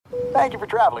Thank you for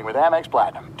traveling with Amex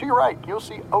Platinum. To your right, you'll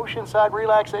see oceanside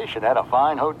relaxation at a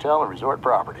fine hotel and resort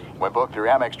property. When booked through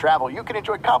Amex Travel, you can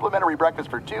enjoy complimentary breakfast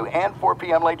for 2 and 4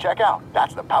 p.m. late checkout.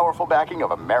 That's the powerful backing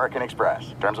of American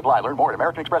Express. Terms apply. Learn more at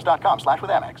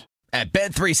americanexpress.com/withAmex. At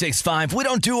Bet365, we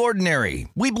don't do ordinary.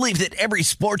 We believe that every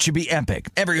sport should be epic.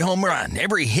 Every home run,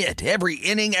 every hit, every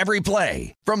inning, every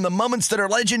play. From the moments that are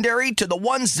legendary to the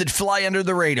ones that fly under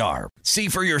the radar. See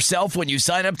for yourself when you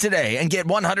sign up today and get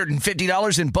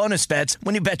 $150 in bonus bets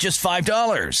when you bet just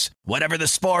 $5. Whatever the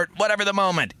sport, whatever the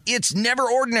moment, it's never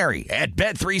ordinary at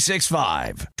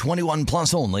Bet365. 21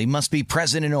 plus only. Must be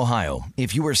present in Ohio.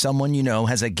 If you or someone you know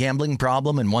has a gambling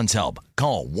problem and wants help,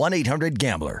 call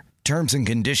 1-800-GAMBLER. Terms and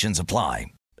conditions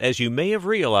apply. As you may have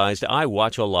realized, I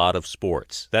watch a lot of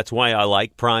sports. That's why I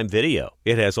like Prime Video.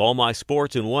 It has all my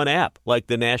sports in one app, like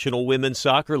the National Women's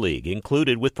Soccer League,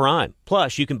 included with Prime.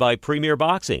 Plus, you can buy Premier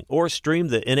Boxing or stream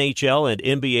the NHL and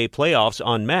NBA playoffs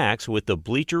on Max with the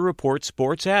Bleacher Report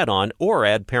Sports add-on, or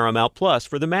add Paramount Plus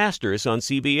for the Masters on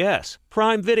CBS.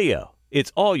 Prime Video.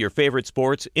 It's all your favorite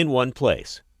sports in one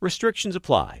place. Restrictions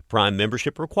apply. Prime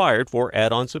membership required for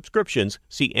add-on subscriptions.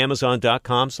 See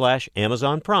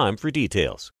Amazon.com/Amazon Prime for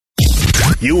details.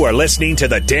 You are listening to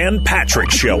the Dan Patrick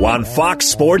Show on Fox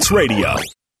Sports Radio.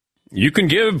 You can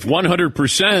give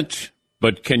 100%,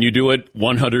 but can you do it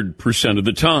 100% of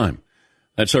the time?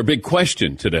 That's our big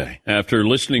question today. After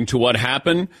listening to what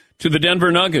happened to the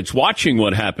Denver Nuggets, watching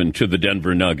what happened to the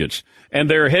Denver Nuggets, and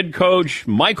their head coach,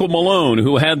 Michael Malone,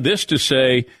 who had this to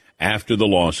say after the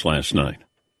loss last night.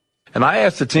 And I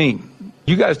asked the team,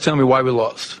 you guys tell me why we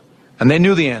lost. And they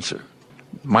knew the answer.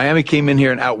 Miami came in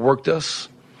here and outworked us.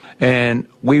 And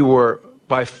we were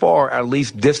by far our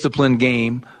least disciplined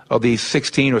game of these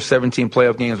 16 or 17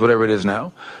 playoff games, whatever it is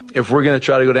now. If we're going to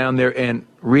try to go down there and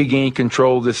regain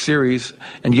control of this series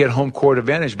and get home court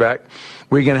advantage back,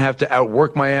 we're going to have to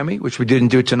outwork Miami, which we didn't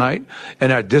do tonight.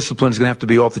 And our discipline is going to have to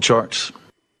be off the charts.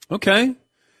 Okay.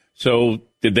 So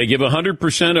did they give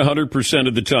 100%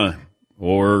 of the time?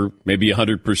 Or maybe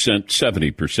 100%,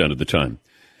 70% of the time.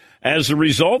 As a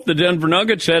result, the Denver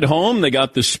Nuggets head home. They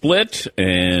got the split,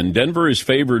 and Denver is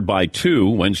favored by 2,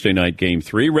 Wednesday night Game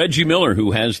 3. Reggie Miller,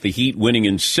 who has the Heat winning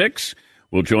in 6,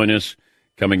 will join us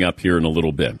coming up here in a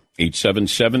little bit.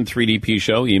 877-3DP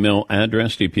Show, email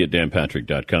address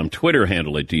dp@danpatrick.com, Twitter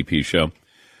handle @DP Show.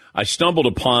 I stumbled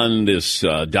upon this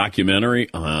documentary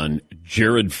on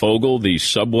Jared Fogle, the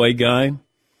Subway guy.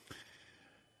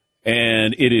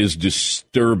 And it is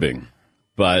disturbing,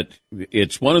 but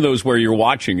it's one of those where you're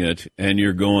watching it and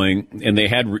you're going, and they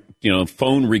had,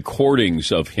 phone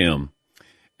recordings of him.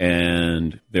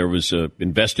 And there was an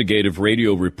investigative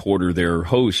radio reporter, their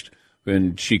host,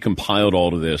 and she compiled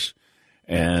all of this.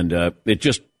 And it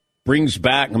just brings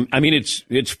back, I mean,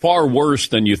 it's far worse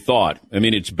than you thought. I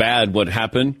mean, it's bad what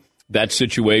happened, that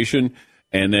situation.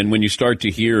 And then when you start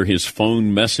to hear his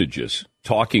phone messages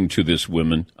talking to this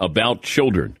woman about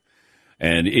children.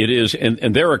 And it is, and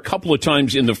there are a couple of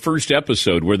times in the first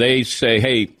episode where they say,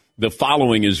 hey, the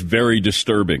following is very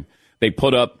disturbing. They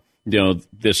put up,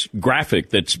 this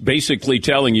graphic that's basically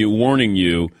telling you, warning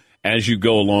you as you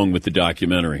go along with the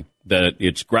documentary that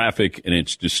it's graphic and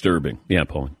it's disturbing. Yeah,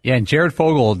 Paul. Yeah, and Jared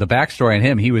Fogle, the backstory on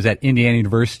him, he was at Indiana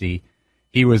University.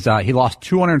 He lost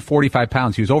 245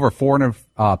 pounds. He was over 400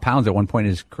 pounds at one point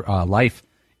in his life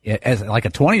as like a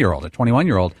 20-year-old, a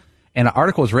 21-year-old. And an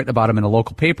article was written about him in a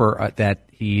local paper that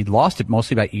he lost it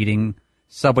mostly by eating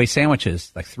Subway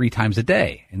sandwiches like 3 times a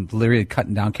day and literally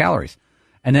cutting down calories.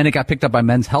 And then it got picked up by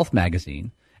Men's Health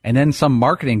magazine. And then some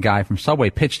marketing guy from Subway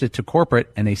pitched it to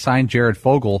corporate, and they signed Jared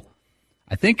Fogle.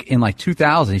 I think in like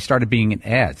 2000, he started being in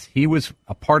ads. He was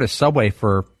a part of Subway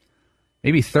for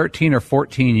maybe 13 or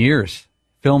 14 years,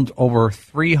 filmed over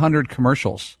 300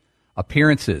 commercials,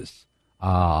 appearances,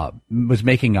 was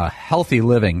making a healthy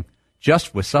living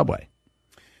just with Subway.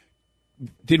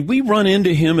 Did we run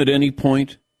into him at any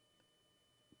point?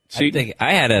 See, I think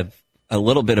I had a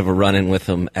little bit of a run-in with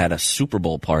him at a Super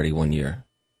Bowl party one year.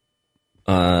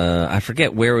 I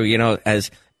forget where, as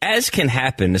can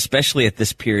happen, especially at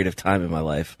this period of time in my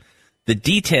life, the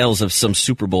details of some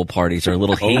Super Bowl parties are a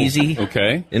little hazy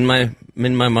in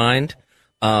my mind.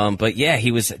 But yeah,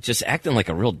 he was just acting like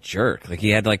a real jerk. Like he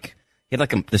had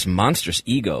this monstrous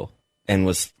ego and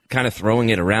was kind of throwing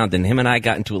it around, and him and I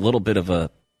got into a little bit of a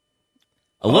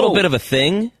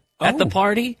thing at the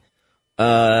party.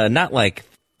 Not like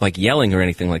yelling or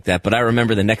anything like that, but I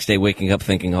remember the next day waking up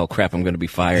thinking, "Oh crap, I'm going to be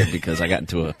fired because I got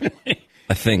into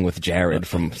a thing with Jared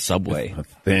from Subway." A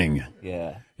thing.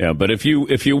 Yeah. Yeah, but if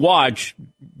you watch,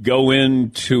 go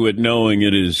into it knowing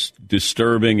it is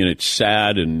disturbing and it's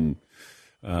sad. And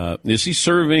is he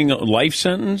serving a life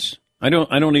sentence? I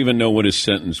don't even know what his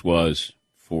sentence was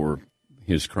for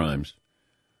his crimes.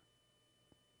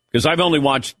 Because I've only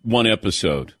watched one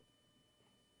episode.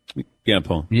 Yeah,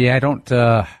 Paul. Yeah, I don't.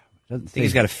 I think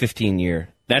he's got a 15-year.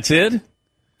 That's it?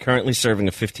 Currently serving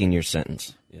a 15-year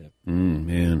sentence. Yeah.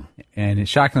 Man. And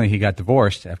shockingly, he got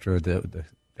divorced after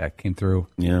that came through.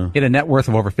 Yeah. He had a net worth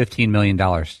of over $15 million.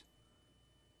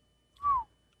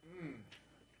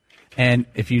 And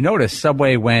if you notice,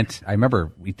 Subway went, I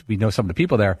remember we know some of the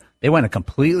people there, they went a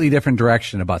completely different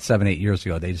direction about 7-8 years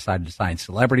ago. They decided to sign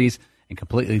celebrities and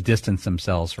completely distance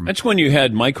themselves from it. That's when you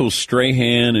had Michael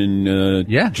Strahan and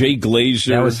Jay Glazer.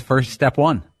 That was first step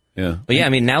one. Yeah. But yeah, I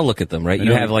mean, now look at them, right?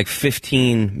 You have like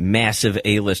 15 massive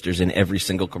A-listers in every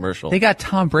single commercial. They got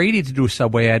Tom Brady to do a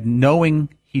Subway ad knowing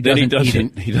he doesn't eat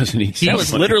it. He doesn't eat That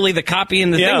was literally the copy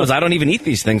in the thing was, I don't even eat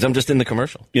these things. I'm just in the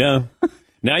commercial. Yeah.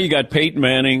 Now you got Peyton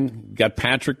Manning, you got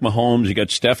Patrick Mahomes, you got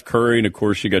Steph Curry, and of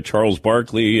course you got Charles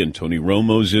Barkley and Tony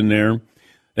Romo's in there.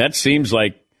 That seems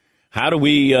like how do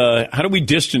we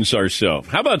distance ourselves?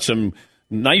 How about some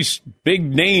nice big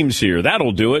names here?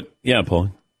 That'll do it. Yeah,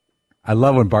 Paul. I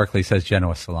love when Barkley says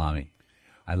Genoa salami.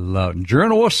 I love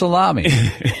Genoa salami.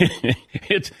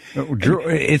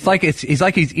 It's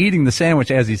like he's eating the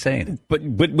sandwich as he's saying it. But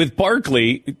with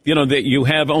Barkley, that you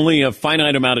have only a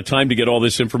finite amount of time to get all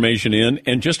this information in,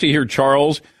 and just to hear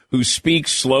Charles, who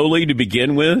speaks slowly to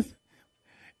begin with,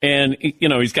 and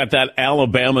he's got that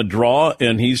Alabama draw,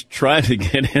 and he's trying to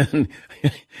get in.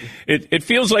 It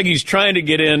feels like he's trying to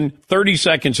get in 30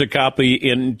 seconds a copy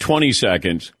in 20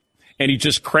 seconds, and he's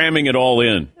just cramming it all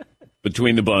in.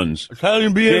 Between the buns.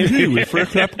 Italian BMG with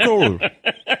fresh capicola.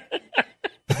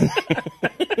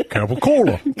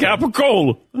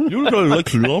 Capicola. You don't like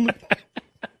salami?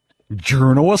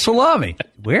 Genoa salami.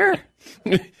 Where?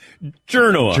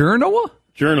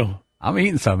 Genoa. I'm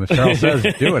eating some. If Charles says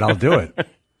do it, I'll do it.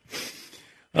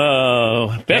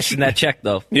 Cash in that check,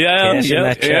 though. Yeah. Cash in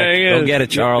that check. Yeah. Go get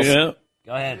it, Charles. Yeah.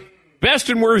 Go ahead.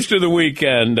 Best and worst of the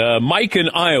weekend. Mike in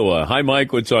Iowa. Hi,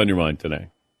 Mike. What's on your mind today?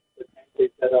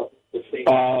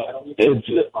 It's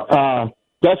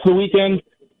best of the weekend.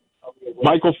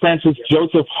 Michael Francis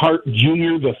Joseph Hart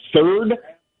Jr. III,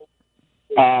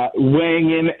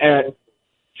 weighing in at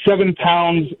 7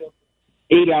 pounds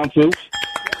 8 ounces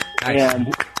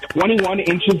and 21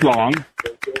 inches long.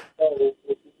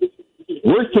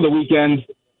 Worst of the weekend,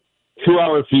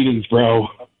 2-hour feedings, bro.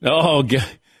 Oh, God.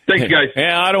 Thanks, guys.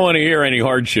 Yeah, I don't want to hear any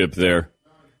hardship there.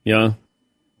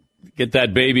 Get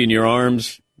that baby in your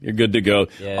arms. You're good to go.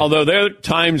 Yeah. Although there are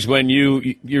times when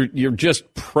you're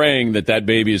just praying that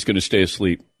baby is going to stay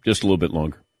asleep just a little bit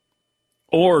longer.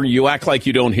 Or you act like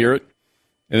you don't hear it,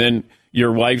 and then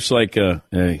your wife's like,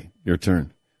 hey, your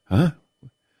turn. Huh?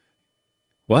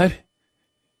 What?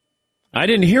 I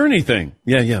didn't hear anything.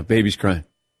 Yeah, baby's crying.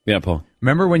 Yeah, Paul.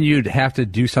 Remember when you'd have to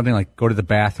do something like go to the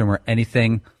bathroom or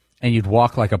anything, and you'd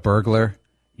walk like a burglar?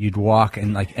 You'd walk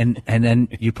and then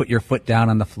you put your foot down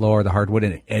on the floor, the hardwood,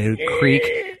 and it would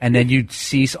creak, and then you'd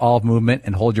cease all movement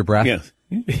and hold your breath. Yes.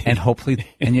 And hopefully,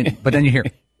 but then you hear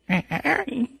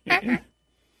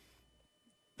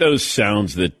those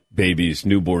sounds that babies,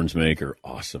 newborns make are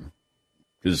awesome.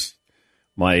 Because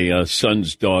my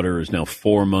son's daughter is now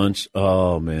 4 months.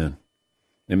 Oh man,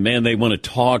 and man, they want to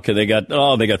talk. And they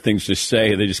got things to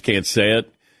say. They just can't say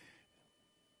it.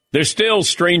 There's still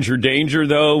stranger danger,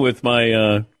 though, with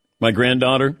my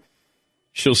granddaughter.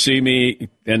 She'll see me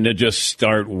and they just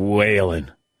start wailing.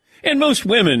 And most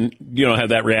women, have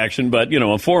that reaction. But, a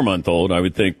 4-month-old, I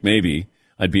would think maybe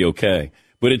I'd be okay.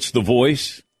 But it's the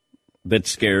voice that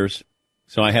scares.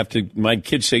 So I have to, my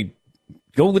kids say,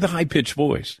 go with a high-pitched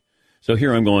voice. So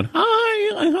here I'm going,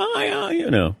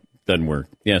 hi, doesn't work.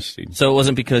 Yes, Steve. So it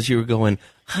wasn't because you were going,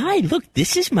 hi, look,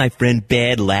 this is my friend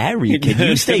Bad Larry. Can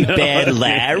you say Bad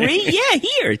Larry? Yeah,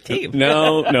 here, take it.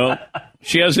 No.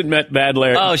 She hasn't met Bad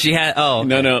Larry. Oh, she had. Oh,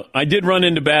 okay. No. I did run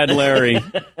into Bad Larry.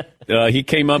 He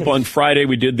came up on Friday.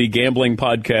 We did the gambling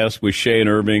podcast with Shay and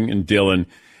Irving and Dylan.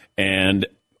 And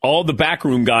all the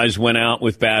backroom guys went out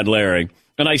with Bad Larry.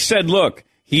 And I said, look,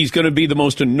 he's going to be the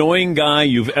most annoying guy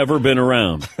you've ever been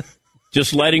around.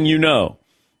 Just letting you know.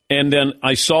 And then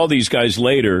I saw these guys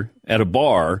later at a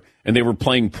bar, and they were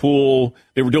playing pool.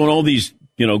 They were doing all these,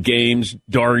 games,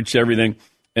 darts, everything.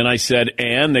 And I said,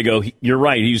 and they go, you're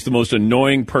right. He's the most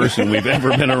annoying person we've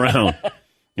ever been around.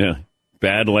 Yeah,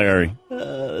 Bad Larry.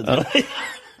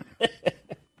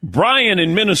 Brian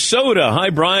in Minnesota. Hi,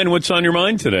 Brian. What's on your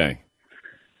mind today?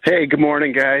 Hey, good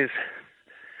morning, guys.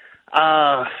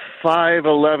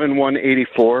 5'11",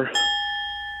 184.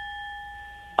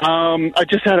 I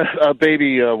just had a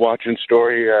baby watching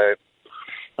story.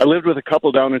 I lived with a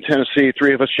couple down in Tennessee.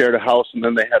 3 of us shared a house, and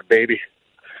then they had a baby.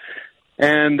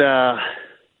 And a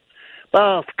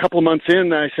couple of months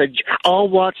in, I said, I'll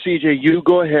watch CJ. You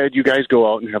go ahead. You guys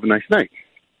go out and have a nice night.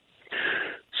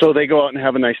 So they go out and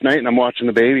have a nice night, and I'm watching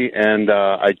the baby, and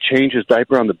I change his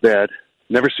diaper on the bed.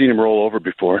 Never seen him roll over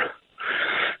before.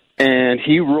 And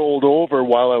he rolled over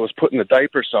while I was putting the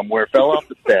diaper somewhere, fell off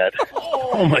the bed.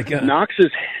 Oh, my God. Knocks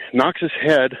his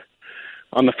head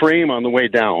on the frame on the way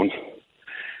down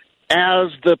as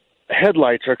the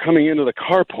headlights are coming into the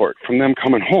carport from them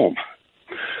coming home.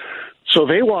 So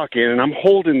they walk in, and I'm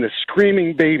holding this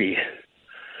screaming baby,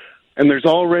 and there's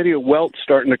already a welt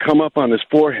starting to come up on his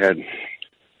forehead.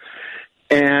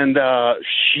 And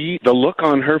the look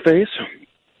on her face,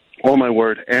 oh, my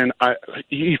word, and I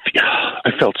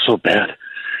felt so bad.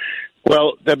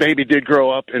 Well, the baby did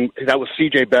grow up, and that was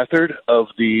C.J. Beathard of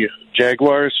the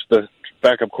Jaguars, the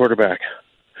backup quarterback.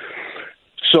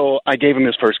 So I gave him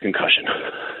his first concussion.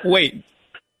 Wait,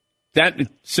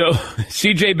 so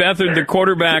C.J. Beathard, the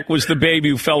quarterback, was the baby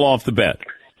who fell off the bed?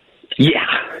 Yeah,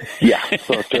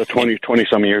 so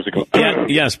 20-some years ago. Yeah,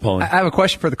 yes, Paul. I have a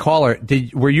question for the caller.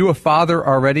 Were you a father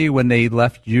already when they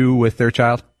left you with their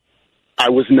child? I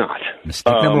was not.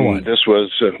 Mistake number one. This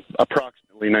was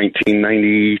approximately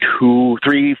 1992,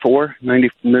 3, 4,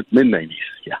 mid-90s,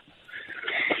 yeah.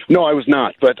 No, I was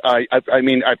not, but I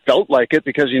mean, I felt like it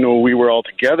because, we were all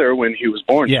together when he was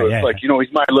born, so it's like,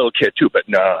 he's my little kid too, but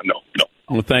no.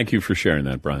 Well, thank you for sharing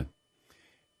that, Brian.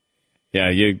 Yeah,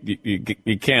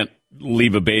 you can't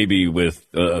leave a baby with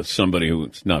somebody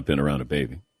who's not been around a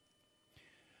baby.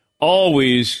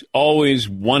 Always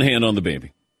one hand on the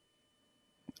baby.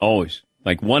 Always.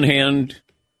 Like one hand,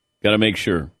 got to make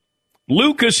sure.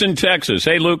 Lucas in Texas.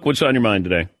 Hey, Luke, what's on your mind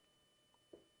today?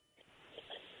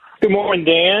 Good morning,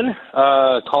 Dan.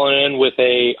 Calling in with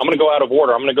I'm going to go out of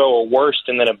order. I'm going to go a worst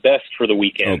and then a best for the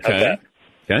weekend. Okay.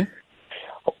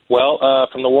 Well,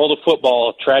 from the world of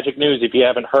football, tragic news if you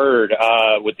haven't heard,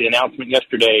 with the announcement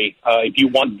yesterday, if you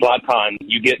want Zlatan,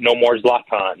 you get no more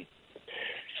Zlatan.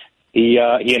 He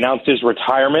announced his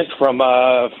retirement from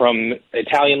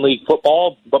Italian League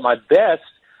football, but my best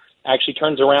actually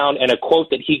turns around and a quote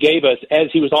that he gave us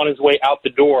as he was on his way out the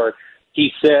door.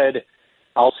 He said,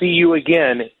 "I'll see you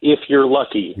again if you're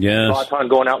lucky." Yes. Zlatan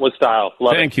going out with style.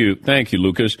 Thank you,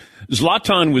 Lucas.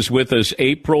 Zlatan was with us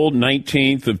April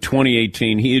 19th of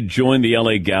 2018. He had joined the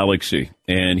LA Galaxy.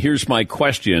 And here's my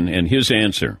question and his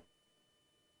answer.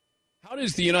 How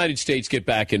does the United States get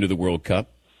back into the World Cup?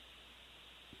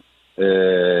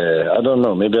 I don't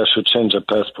know. Maybe I should change a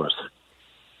passport.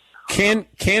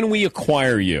 Can we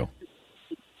acquire you?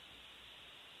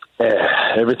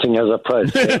 Everything has a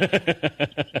price.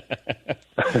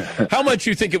 How much do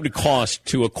you think it would cost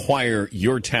to acquire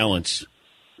your talents?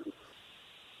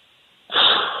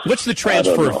 What's the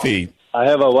transfer fee? I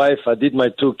have a wife. I did my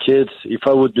 2 kids. If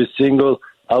I would be single,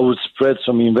 I would spread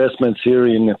some investments here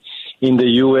in the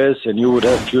U.S. and you would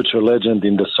have future legend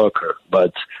in the soccer.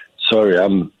 But sorry,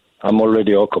 I'm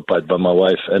already occupied by my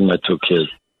wife and my 2 kids.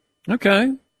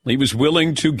 Okay. He was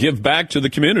willing to give back to the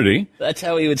community. That's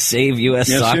how he would save U.S.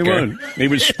 soccer. Yes, he would. He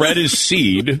would spread his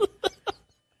seed.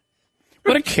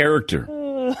 What a character.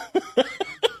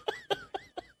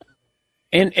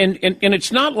 And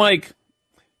it's not like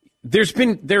there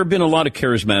have been a lot of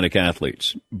charismatic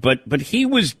athletes, but he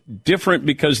was different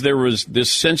because there was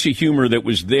this sense of humor that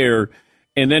was there,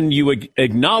 and then you would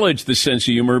acknowledge the sense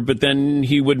of humor, but then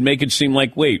he would make it seem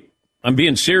like, wait, I'm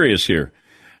being serious here.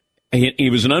 He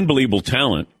was an unbelievable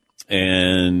talent,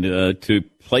 and to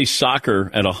play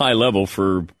soccer at a high level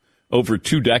for over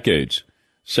 2 decades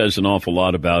says an awful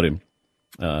lot about him.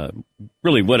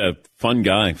 Really, what a fun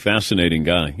guy, fascinating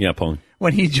guy. Yeah, Paul.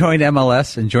 When he joined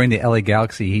MLS and joined the LA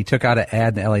Galaxy, he took out an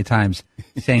ad in the LA Times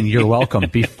saying, "You're welcome,"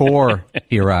 before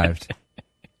he arrived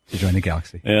to join the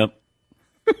Galaxy. Yeah.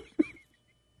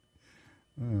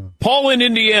 Paul in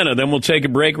Indiana, then we'll take a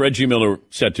break. Reggie Miller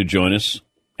set to join us.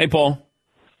 Hey, Paul.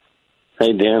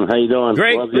 Hey, Dan. How you doing?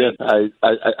 Great. Love you.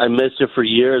 I missed you for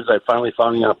years. I finally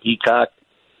found you on Peacock.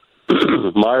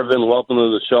 Marvin, welcome to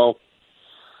the show.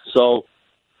 So,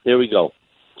 here we go.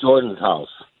 Jordan's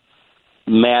house.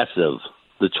 Massive.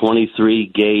 The 23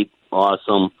 gate.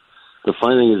 Awesome. The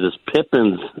funny thing is this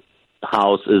Pippen's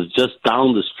house is just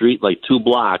down the street, like 2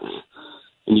 blocks.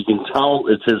 And you can tell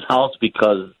it's his house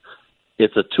because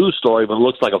it's a 2-story, but it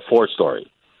looks like a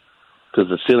 4-story because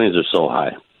the ceilings are so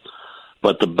high.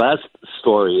 But the best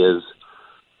story is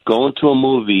going to a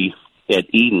movie at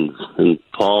Eden's. And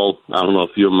Paul, I don't know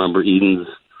if you remember Eden's.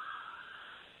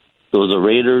 It was a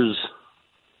Raiders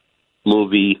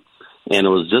movie, and it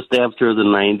was just after the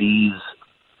 90s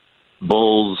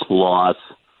Bulls loss.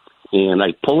 And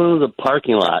I pull into the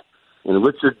parking lot, and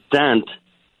Richard Dent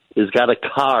has got a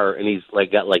car and he's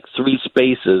got 3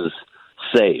 spaces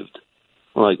saved.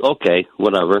 I'm like, okay,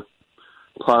 whatever.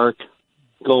 Park,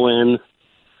 go in.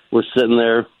 We're sitting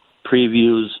there,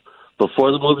 previews.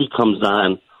 Before the movie comes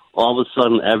on, all of a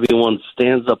sudden everyone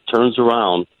stands up, turns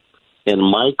around, and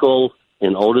Michael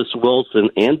and Otis Wilson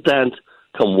and Dent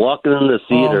come walking in the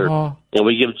theater, and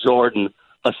we give Jordan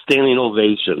a standing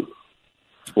ovation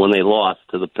when they lost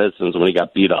to the Pistons when he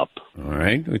got beat up. All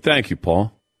right. Well, thank you,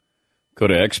 Paul. Could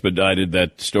have expedited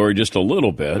that story just a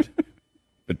little bit.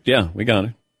 But, yeah, we got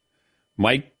it.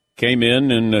 Mike came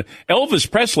in, and Elvis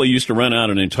Presley used to rent out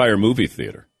an entire movie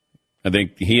theater. I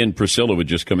think he and Priscilla would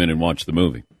just come in and watch the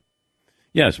movie.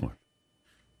 Yes, Mark.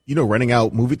 Renting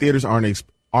out movie theaters aren't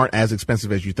as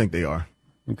expensive as you think they are.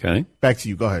 Okay. Back to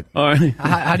you. Go ahead. All right.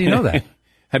 How do you know that?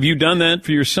 Have you done that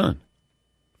for your son?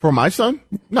 For my son?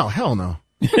 No, hell no.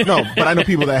 No, but I know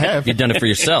people that have. You've done it for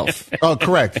yourself. Oh,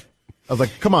 correct. I was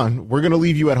like, come on, we're going to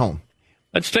leave you at home.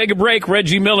 Let's take a break.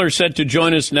 Reggie Miller set to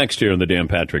join us next here on the Dan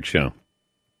Patrick Show.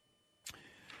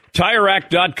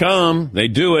 TireRack.com, they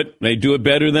do it. They do it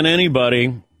better than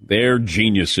anybody. They're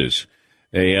geniuses.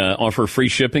 They offer free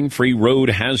shipping, free road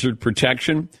hazard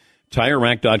protection.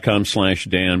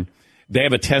 TireRack.com/Dan. They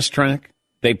have a test track.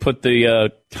 They put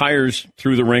the tires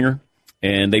through the ringer,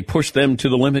 and they push them to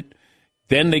the limit.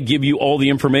 Then they give you all the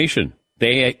information.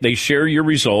 They share your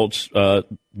results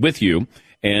with you,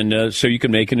 and so you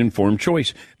can make an informed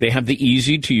choice. They have the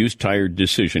easy-to-use tire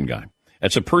decision guide.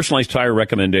 That's a personalized tire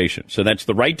recommendation. So that's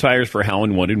the right tires for how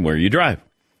and what and where you drive.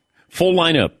 Full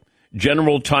lineup.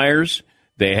 General Tires.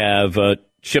 They have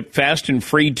shipped fast and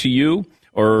free to you,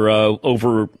 or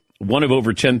over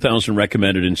 10,000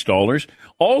 recommended installers.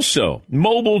 Also,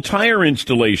 mobile tire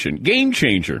installation. Game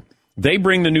changer. They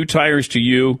bring the new tires to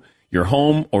you, your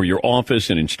home, or your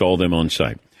office and install them on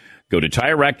site. Go to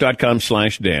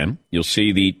TireRack.com/Dan. You'll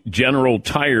see the General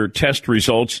Tire test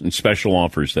results and special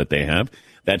offers that they have.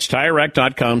 That's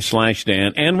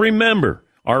TireRack.com/Dan. And remember,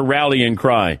 our rallying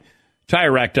cry,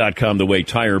 TireRack.com, the way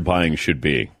tire buying should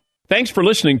be. Thanks for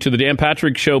listening to the Dan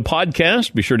Patrick Show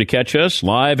podcast. Be sure to catch us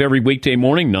live every weekday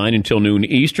morning, 9 until noon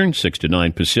Eastern, 6 to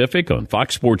 9 Pacific on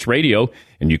Fox Sports Radio.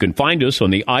 And you can find us on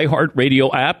the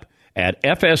iHeartRadio app at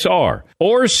FSR,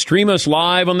 or stream us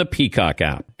live on the Peacock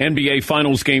app. NBA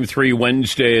Finals Game 3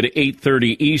 Wednesday at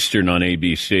 8:30 Eastern on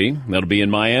ABC. That'll be in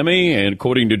Miami, and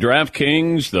according to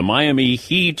DraftKings, the Miami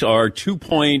Heat are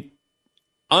 2-point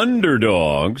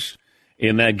underdogs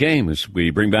in that game as we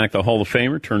bring back the Hall of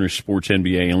Famer, Turner Sports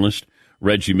NBA analyst,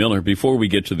 Reggie Miller. Before we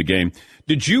get to the game,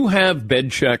 did you have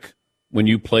bed check when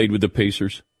you played with the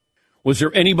Pacers? Was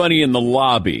there anybody in the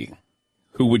lobby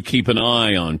who would keep an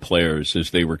eye on players as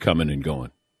they were coming and going?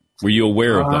 Were you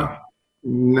aware of that?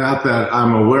 Not that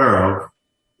I'm aware of.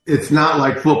 It's not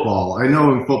like football. I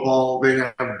know in football they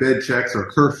have bed checks or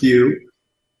curfew.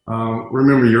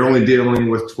 Remember, you're only dealing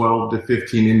with 12 to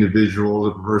 15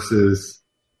 individuals versus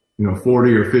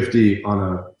 40 or 50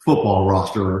 on a football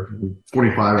roster,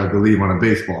 25, I believe, on a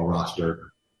baseball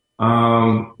roster.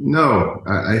 No,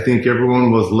 I think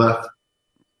everyone was left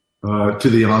to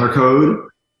the honor code.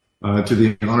 To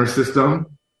the honor system.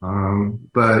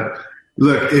 But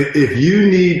look, if you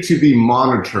need to be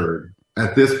monitored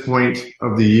at this point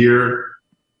of the year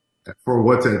for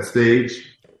what's at stage,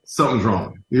 something's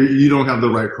wrong. You don't have the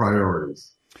right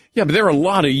priorities. Yeah, but there are a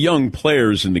lot of young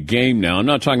players in the game now. I'm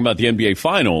not talking about the NBA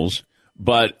Finals,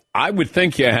 but I would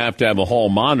think you have to have a hall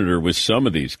monitor with some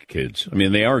of these kids. I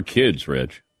mean, they are kids,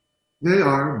 Reg. They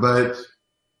are, but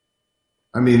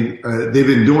they've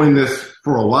been doing this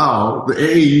for a while. The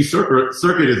AAU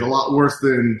circuit is a lot worse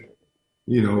than,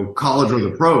 college or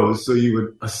the pros. So you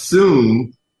would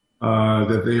assume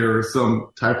that there is some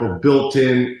type of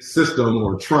built-in system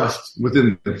or trust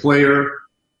within the player,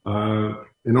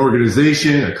 an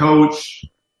organization, a coach,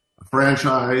 a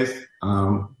franchise.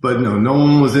 But no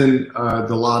one was in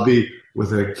the lobby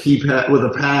with a keypad, with a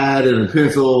pad and a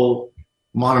pencil,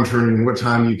 monitoring what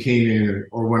time you came in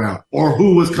or went out, or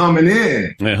who was coming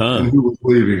in and who was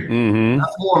leaving. Mm-hmm.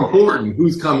 That's more important,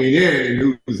 who's coming in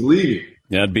and who's leaving.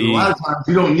 That'd be... A lot of times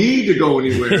you don't need to go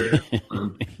anywhere.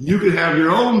 You can have your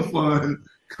own fun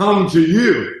come to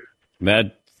you. That's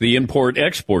the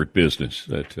import-export business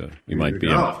that you might be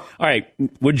in. All right.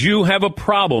 Would you have a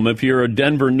problem if you're a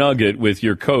Denver Nugget with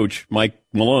your coach, Mike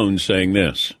Malone, saying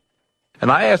this?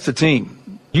 And I asked the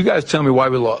team, you guys tell me why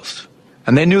we lost.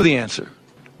 And they knew the answer.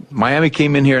 Miami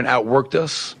came in here and outworked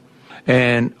us,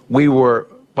 and we were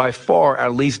by far our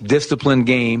least disciplined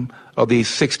game of these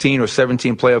 16 or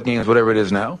 17 playoff games, whatever it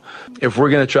is now. If we're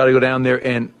going to try to go down there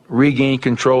and regain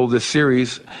control of this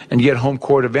series and get home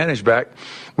court advantage back,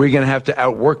 We're going to have to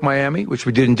outwork Miami, which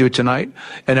we didn't do tonight,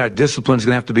 and our discipline is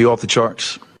going to have to be off the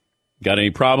charts. Got any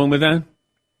problem with that?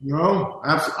 No,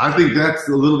 I think that's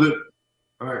a little bit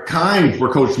kind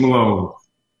for Coach Malone.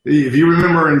 If you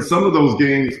remember in some of those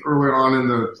games early on in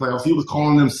the playoffs, he was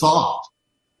calling them soft.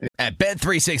 At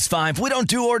Bet365, we don't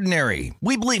do ordinary.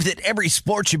 We believe that every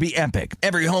sport should be epic.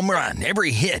 Every home run, every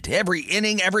hit, every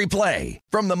inning, every play.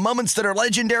 From the moments that are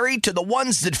legendary to the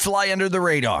ones that fly under the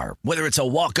radar. Whether it's a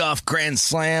walk-off grand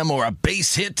slam or a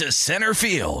base hit to center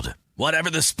field. Whatever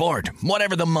the sport,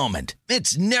 whatever the moment.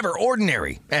 It's never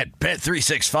ordinary at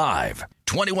Bet365.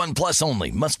 21 plus only.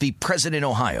 Must be present in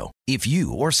Ohio. If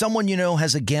you or someone you know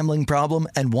has a gambling problem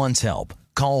and wants help,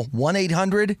 call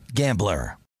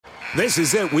 1-800-GAMBLER. This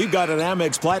is it. We've got an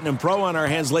Amex Platinum Pro on our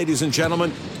hands, ladies and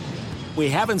gentlemen. We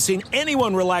haven't seen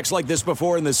anyone relax like this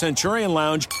before in the Centurion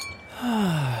Lounge.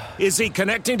 Is he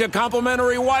connecting to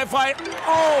complimentary Wi-Fi?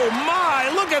 Oh,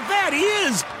 my. Look at that. He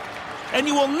is. And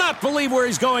you will not believe where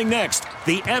he's going next.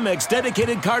 The Amex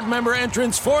dedicated card member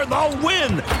entrance for the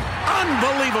win.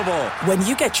 Unbelievable. When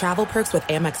you get travel perks with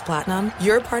Amex Platinum,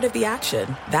 you're part of the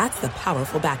action. That's the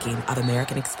powerful backing of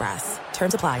American Express.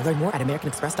 Terms apply. Learn more at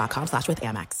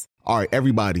americanexpress.com/withAmex. All right,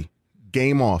 everybody,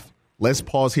 game off. Let's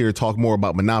pause here to talk more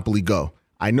about Monopoly Go.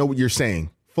 I know what you're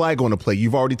saying. Flag on the play.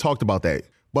 You've already talked about that.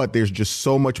 But there's just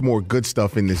so much more good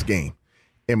stuff in this game.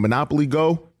 In Monopoly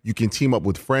Go, you can team up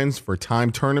with friends for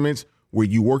timed tournaments where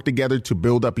you work together to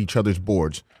build up each other's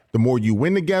boards. The more you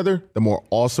win together, the more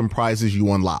awesome prizes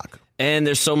you unlock. And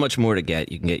there's so much more to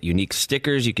get. You can get unique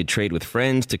stickers. You could trade with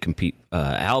friends to compete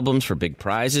albums for big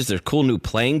prizes. There's cool new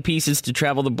playing pieces to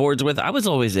travel the boards with. I was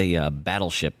always a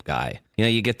battleship guy. You know,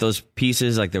 you get those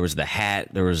pieces, like there was the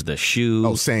hat, there was the shoe.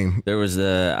 Oh, same.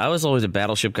 I was always a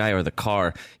battleship guy, or the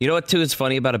car. You know what, too, is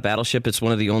funny about a battleship? It's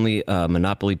one of the only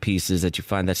Monopoly pieces that you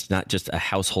find that's not just a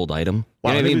household item.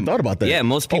 Wow, You know I what never thought about that. Yeah,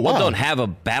 most people wow. don't have a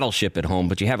battleship at home,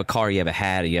 but you have a car, you have a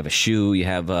hat, you have a shoe, you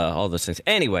have all those things.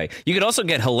 Anyway, you could also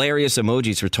get hilarious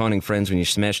emojis for taunting friends when you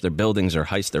smash their buildings or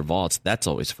heist their vaults. That's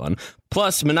always fun.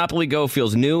 Plus, Monopoly Go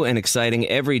feels new and exciting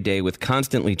every day with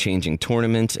constantly changing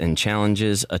tournaments and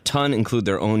challenges. A ton include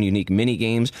their own unique mini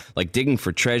games, like digging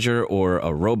for treasure or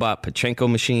a robot Pachinko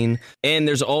machine. And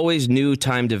there's always new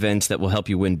timed events that will help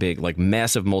you win big, like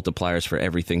massive multipliers for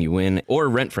everything you win, or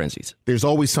rent frenzies. There's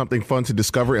always something fun to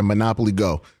discover in Monopoly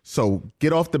Go. So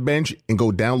get off the bench and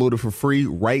go download it for free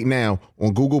right now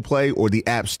on Google Play or the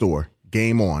App Store.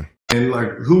 Game on. And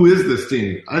like, who is this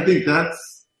team? I think that's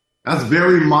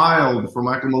very mild for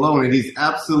Michael Malone, and he's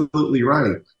absolutely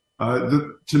right.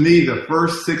 To me, the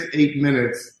first 6-8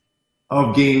 minutes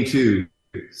of Game 2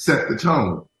 set the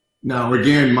tone. Now,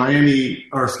 again,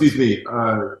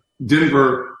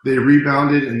 Denver, they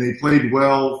rebounded and they played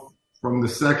well from the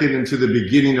second into the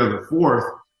beginning of the fourth,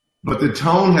 but the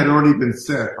tone had already been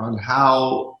set on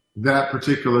how that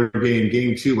particular game,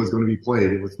 Game 2, was going to be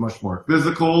played. It was much more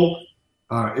physical.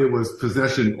 It was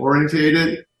possession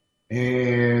orientated.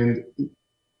 And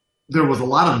there was a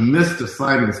lot of missed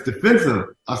assignments, defensive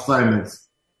assignments,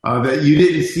 that you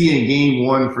didn't see in Game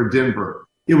 1 for Denver.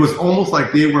 It was almost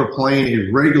like they were playing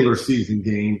a regular season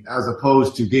game as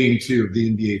opposed to Game 2 of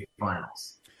the NBA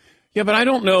Finals. Yeah, but I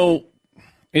don't know.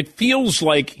 It feels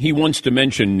like he wants to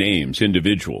mention names,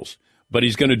 individuals, but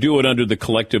he's going to do it under the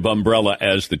collective umbrella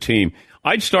as the team.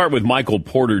 I'd start with Michael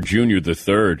Porter Jr.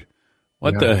 III.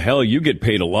 What the hell? You get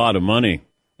paid a lot of money.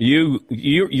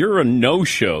 You're a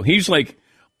no-show. He's like,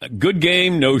 good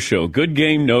game, no-show, good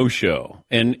game, no-show.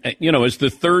 And, as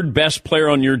the third best player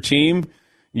on your team,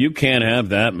 you can't have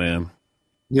that, man.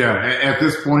 Yeah, at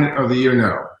this point of the year,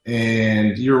 no.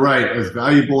 And you're right, as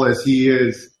valuable as he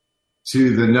is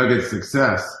to the Nuggets'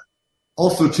 success.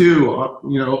 Also, too,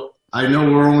 I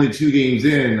know we're only 2 games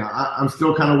in. I'm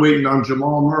still kind of waiting on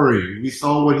Jamal Murray. We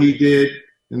saw what he did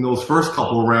in those first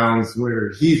couple rounds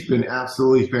where he's been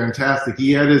absolutely fantastic.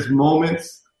 He had his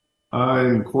moments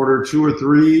in quarter 2 or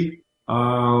 3,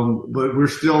 but we're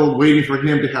still waiting for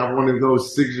him to have one of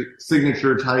those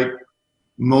signature type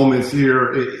moments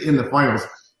here in the finals.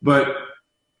 But,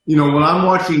 when I'm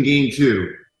watching Game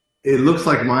 2, it looks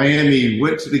like Miami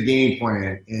went to the game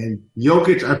plan, and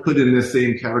Jokic I put in this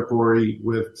same category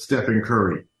with Stephen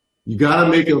Curry. You got to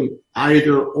make them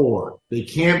either or. They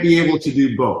can't be able to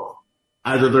do both.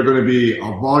 Either they're going to be a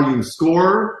volume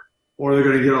scorer or they're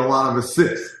going to get a lot of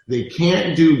assists. They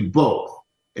can't do both.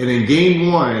 And in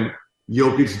Game 1,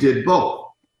 Jokic did both.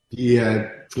 He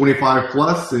had 25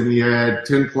 plus and he had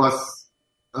 10 plus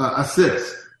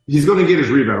assists. He's going to get his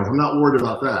rebounds. I'm not worried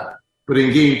about that. But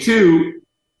in Game 2,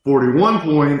 41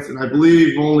 points and I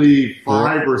believe only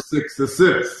 5 or 6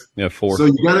 assists. Yeah, 4. So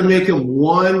you got to make him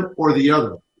one or the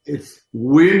other. It's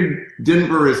when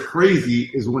Denver is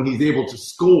crazy is when he's able to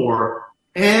score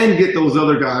and get those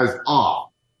other guys off.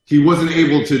 He wasn't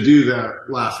able to do that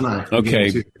last night.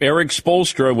 Okay, Eric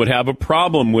Spoelstra would have a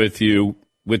problem with you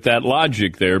with that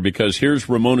logic there, because here's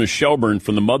Ramona Shelburne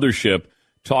from the Mothership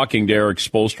talking to Eric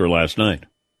Spoelstra last night.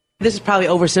 This is probably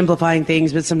oversimplifying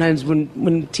things, but sometimes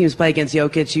when teams play against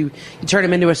Jokic, you turn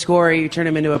him into a scorer, you turn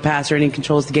him into a passer, and he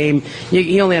controls the game.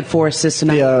 He only had 4 assists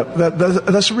tonight. Yeah,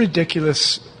 that's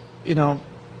ridiculous.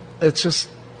 It's just,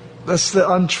 that's the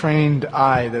untrained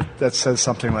eye that says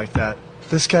something like that.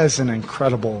 This guy's an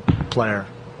incredible player.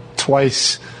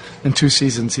 Twice in 2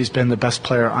 seasons, he's been the best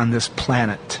player on this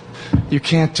planet. You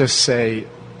can't just say,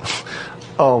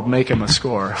 oh, make him a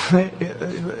scorer.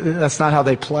 That's not how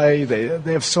they play.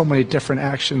 They have so many different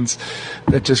actions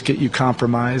that just get you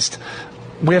compromised.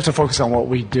 We have to focus on what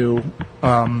we do.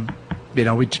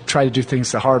 We try to do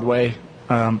things the hard way,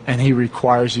 and he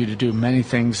requires you to do many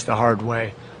things the hard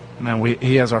way. And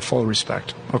he has our full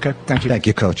respect. Okay? Thank you. Thank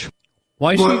you, Coach.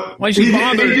 Why is he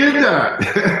bothered? He did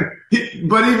that.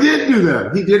 But he did do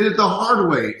that. He did it the hard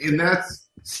way, and that's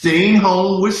staying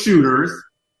home with shooters,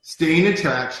 staying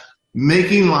attached,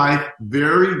 making life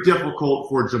very difficult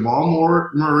for Jamal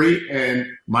Murray and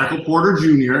Michael Porter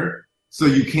Jr., so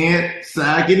you can't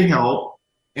sag and help.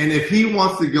 And if he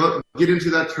wants to get into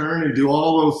that turn and do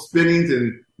all those spinnings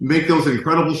and make those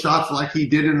incredible shots like he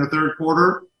did in the third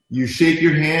quarter, you shake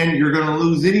your hand, you're going to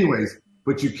lose anyways.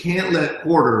 But you can't let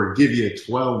Porter give you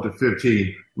 12 to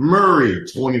 15, Murray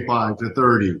 25 to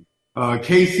 30,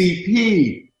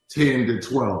 KCP 10 to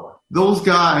 12. Those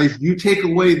guys, you take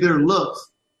away their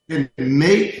looks and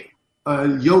make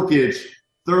Jokic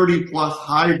 30-plus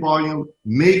high volume,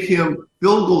 make him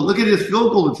field goal. Look at his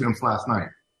field goal attempts last night.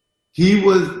 He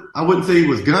was, I wouldn't say he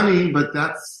was gunning, but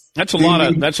that's a lot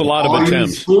of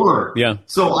attempts. Scored. Yeah.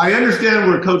 So I understand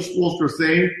what Coach Spoelstra is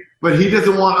saying, but he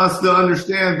doesn't want us to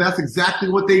understand that's exactly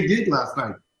what they did last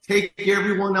night. Take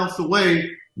everyone else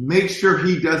away, make sure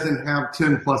he doesn't have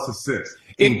 10-plus assists,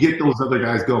 and get those other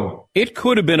guys going. It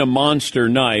could have been a monster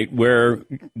night where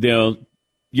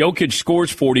Jokic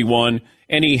scores 41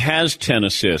 and he has 10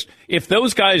 assists. If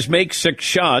those guys make 6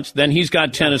 shots, then he's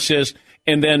got 10 assists,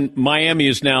 and then Miami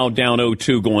is now down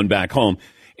 0-2 going back home.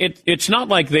 It's not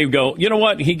like they go, you know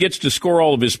what, he gets to score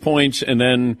all of his points and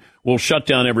then we'll shut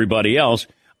down everybody else.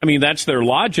 I mean, that's their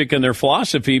logic and their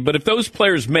philosophy. But if those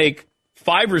players make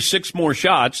 5 or 6 more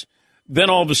shots, then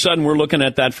all of a sudden we're looking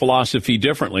at that philosophy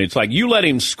differently. It's like you let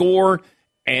him score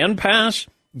and pass.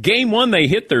 Game 1, they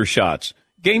hit their shots.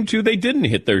 Game 2, they didn't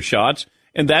hit their shots.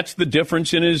 And that's the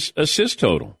difference in his assist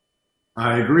total.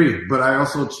 I agree. But I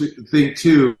also think,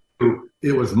 too,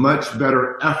 it was much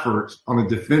better effort on the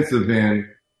defensive end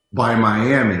by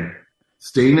Miami,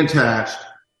 staying attached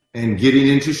and getting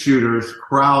into shooters,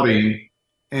 crowding.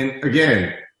 And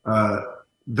again,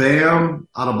 Bam,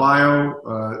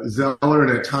 Adebayo, Zeller,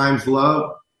 and at times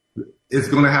Love is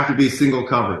going to have to be single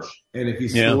coverage. And if he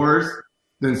scores,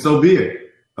 then so be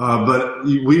it. But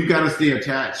we've got to stay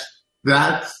attached.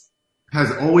 That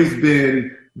has always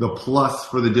been the plus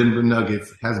for the Denver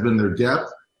Nuggets, has been their depth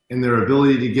and their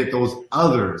ability to get those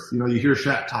others. You hear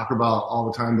Shaq talk about all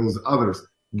the time, those others.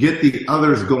 Get the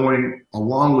others going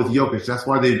along with Jokic. That's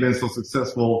why they've been so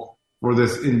successful for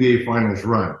this NBA Finals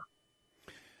run.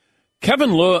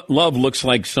 Kevin Love looks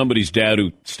like somebody's dad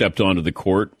who stepped onto the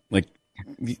court. Like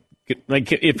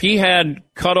if he had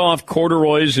cut off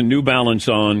corduroys and New Balance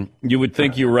on, you would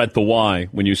think you were at the Y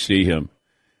when you see him.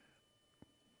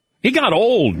 He got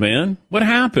old, man. What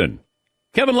happened?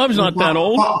 Kevin Love's not that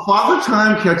old. Father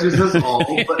Time catches us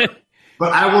all.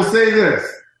 But I will say this.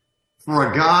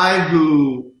 For a guy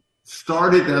who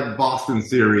started that Boston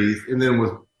series and then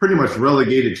was pretty much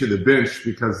relegated to the bench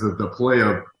because of the play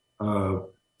of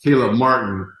Caleb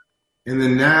Martin, and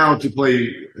then now to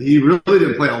play, he really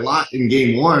didn't play a lot in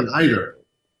game 1 either.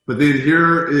 But then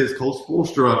here is Coach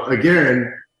Spoelstra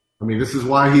again. I mean, this is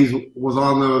why he was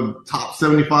on the top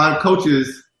 75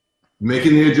 coaches,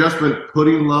 making the adjustment,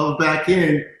 putting Love back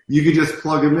in. You could just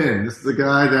plug him in. This is a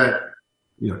guy that,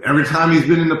 every time he's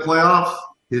been in the playoffs,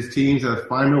 his teams have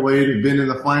found a way to been in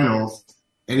the finals,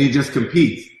 and he just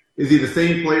competes. Is he the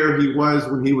same player he was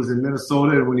when he was in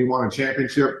Minnesota and when he won a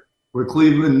championship with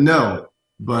Cleveland? No.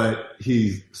 But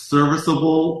he's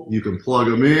serviceable. You can plug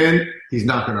him in. He's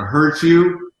not going to hurt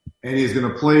you. And he's going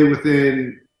to play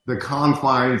within the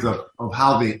confines of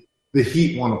how the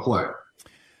Heat want to play.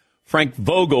 Frank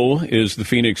Vogel is the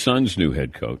Phoenix Suns' new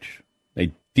head coach,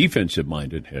 a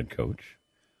defensive-minded head coach.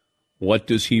 What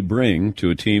does he bring to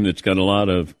a team that's got a lot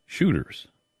of shooters?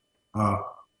 I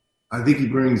think he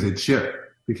brings a chip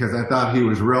because I thought he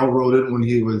was railroaded when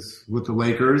he was with the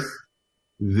Lakers.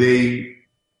 they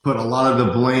put a lot of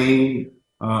the blame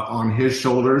on his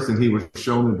shoulders, and he was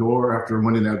shown the door after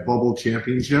winning that bubble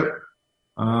championship.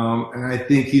 And I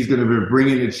think he's going to be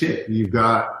bringing a chip. You've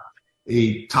got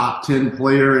a top 10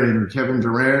 player in Kevin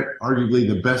Durant, arguably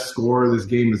the best scorer this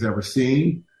game has ever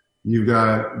seen. You've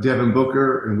got Devin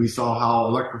Booker, and we saw how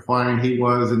electrifying he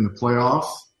was in the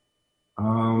playoffs.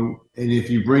 And if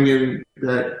you bring in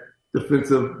that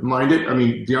defensive-minded, I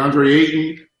mean, DeAndre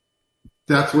Ayton,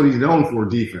 that's what he's known for,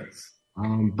 defense.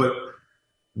 But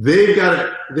they've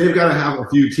got to have a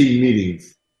few team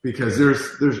meetings because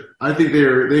I think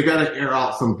they got to air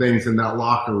out some things in that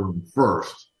locker room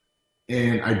first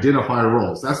and identify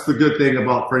roles. That's the good thing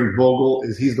about Frank Vogel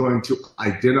is he's going to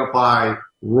identify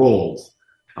roles.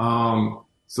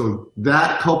 So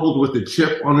that coupled with the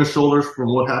chip on his shoulders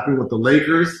from what happened with the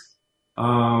Lakers,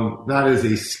 that is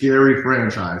a scary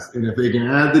franchise. And if they can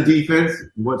add the defense,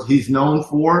 what he's known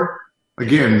for,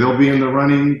 again, they'll be in the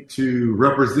running to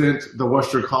represent the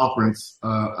Western Conference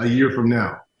a year from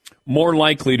now. More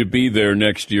likely to be there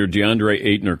next year, DeAndre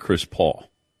Ayton or Chris Paul?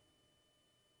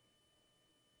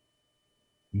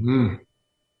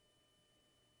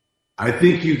 I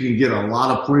think you can get a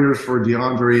lot of players for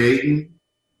DeAndre Ayton.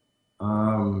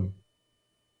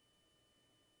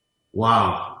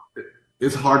 Wow.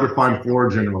 It's hard to find floor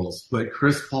generals, but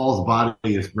Chris Paul's body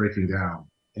is breaking down,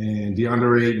 and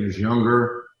DeAndre Ayton is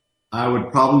younger. I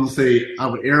would probably say I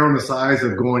would err on the side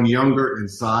of going younger in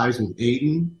size with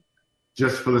Ayton,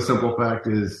 just for the simple fact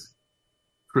is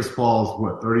Chris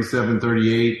Paul's, 37,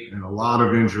 38, and a lot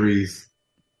of injuries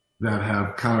that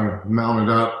have kind of mounted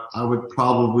up. I would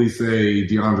probably say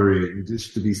DeAndre Ayton,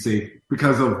 just to be safe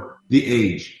because of the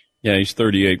age. Yeah, he's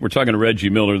 38. We're talking to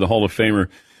Reggie Miller, the Hall of Famer.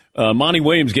 Monty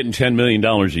Williams getting $10 million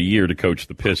a year to coach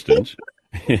the Pistons.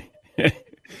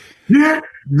 Get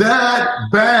that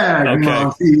bag,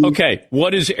 Monty. Okay,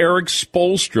 what is Eric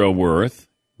Spoelstra worth?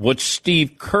 What's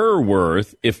Steve Kerr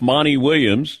worth if Monty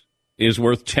Williams is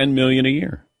worth $10 million a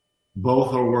year?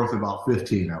 Both are worth about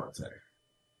 15, I would say.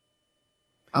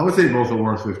 I would say both are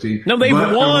worth 15. No, they've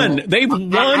won. They've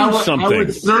won something. I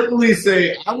would certainly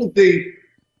say, I would think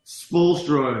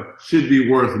Spoelstra should be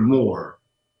worth more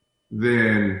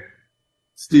than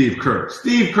Steve Kerr.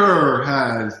 Steve Kerr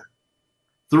has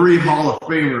 3 Hall of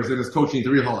Famers and is coaching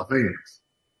 3 Hall of Famers.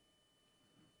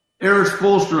 Eric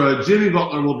Spoelstra, Jimmy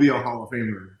Butler will be a Hall of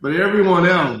Famer. But everyone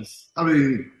else, I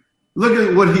mean, look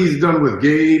at what he's done with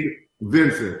Gabe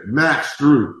Vincent, Max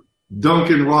Strus,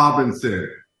 Duncan Robinson.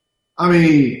 I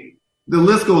mean, the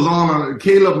list goes on.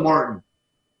 Caleb Martin.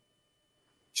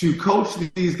 To coach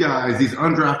these guys, these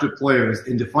undrafted players,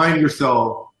 and define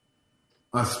yourself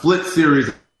a split series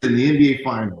in the NBA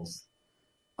Finals.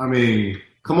 I mean,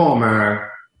 come on, man.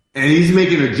 And he's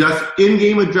making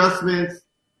in-game adjustments,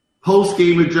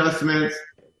 post-game adjustments.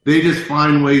 They just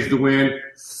find ways to win.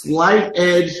 Slight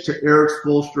edge to Eric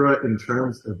Spoelstra in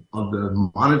terms of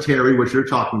the monetary, what you're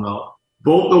talking about.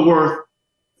 Both are worth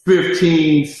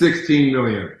 15, 16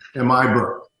 million in my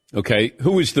book. Okay.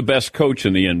 Who is the best coach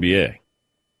in the NBA?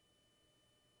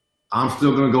 I'm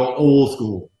still going to go old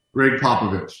school. Greg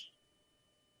Popovich.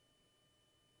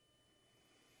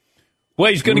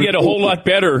 Well, he's going to get a whole lot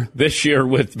better this year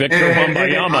with Victor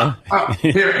Wembanyama.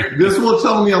 Here, this will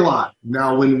tell me a lot.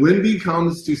 Now, when Wemby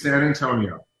comes to San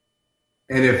Antonio,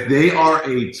 and if they are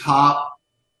a top,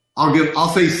 I'll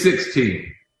say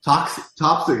 16, top 6.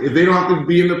 If they don't have to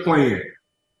be in the play-in,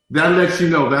 that lets you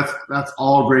know that's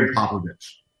all Greg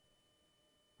Popovich.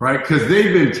 Right? Because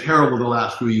they've been terrible the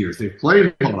last few years. They've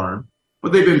played hard,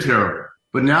 but they've been terrible.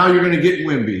 But now you're going to get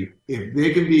Wemby. If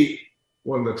they can be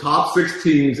one of the top 6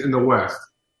 teams in the West,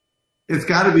 it's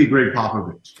got to be Greg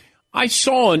Popovich. I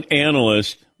saw an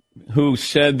analyst who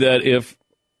said that if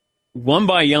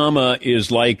Wembanyama is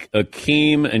like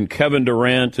Akeem and Kevin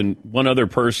Durant and one other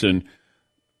person,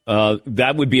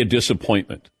 that would be a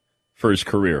disappointment for his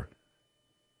career.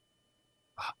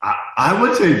 I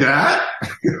would say that.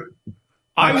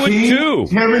 I would too.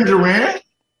 Kevin Durant?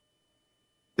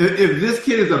 If this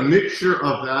kid is a mixture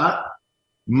of that,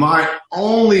 my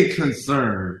only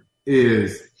concern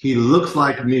is he looks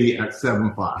like me at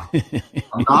 7'5".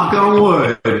 Knock on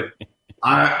wood.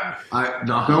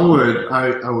 Knock on wood.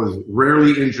 I was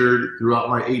rarely injured throughout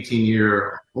my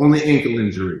 18-year, only ankle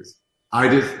injuries.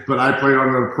 But I played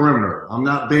on the perimeter. I'm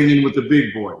not banging with the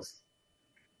big boys.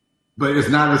 But it's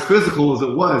not as physical as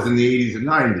it was in the 80s and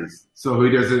 90s. So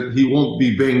he won't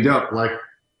be banged up like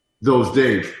those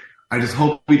days. I just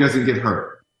hope he doesn't get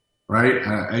hurt. Right?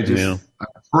 I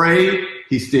pray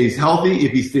he stays healthy.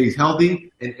 If he stays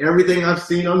healthy, and everything I've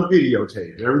seen on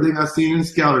videotape, everything I've seen in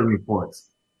scouting reports,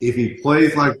 if he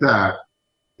plays like that,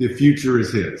 the future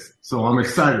is his. So I'm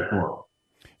excited for him.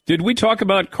 Did we talk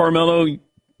about Carmelo?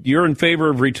 You're in favor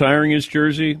of retiring his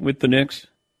jersey with the Knicks?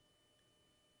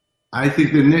 I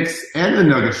think the Knicks and the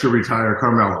Nuggets should retire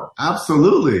Carmelo.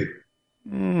 Absolutely.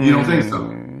 You don't think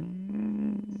so?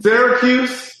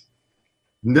 Syracuse,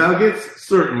 Nuggets,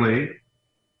 certainly,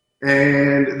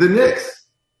 and the Knicks.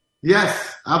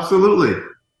 Yes, absolutely.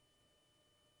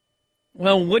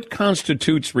 Well, what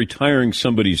constitutes retiring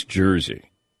somebody's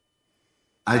jersey?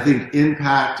 I think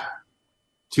impact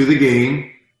to the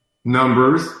game,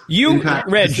 numbers.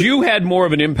 Reg, you had more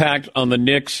of an impact on the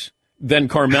Knicks than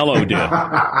Carmelo did.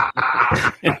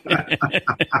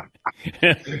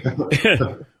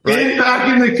 Impact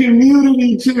in the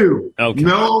community, too. Okay.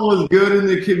 Melo was good in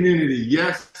the community.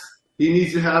 Yes, he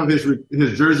needs to have his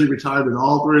jersey retired in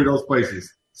all three of those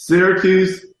places.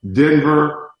 Syracuse,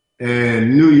 Denver,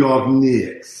 and New York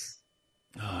Knicks.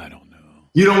 Oh, I don't know.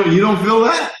 You don't feel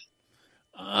that?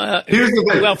 Here's the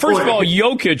thing. Well, first of all,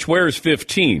 Jokic wears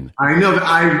 15. I know that.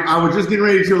 I was just getting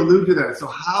ready to allude to that. So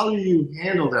how do you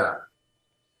handle that?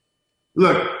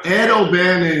 Look, Ed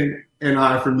O'Bannon and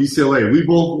I from UCLA, we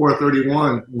both wore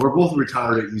 31. We're both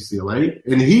retired at UCLA,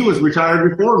 and he was retired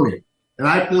before me, and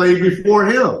I played before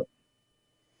him.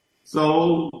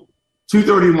 So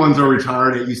 231s are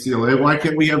retired at UCLA. Why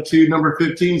can't we have two number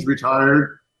 15s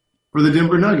retired for the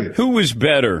Denver Nuggets? Who was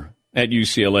better at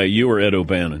UCLA, you or Ed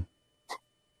O'Bannon?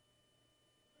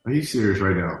 Are you serious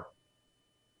right now?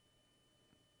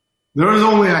 There was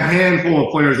only a handful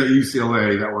of players at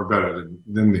UCLA that were better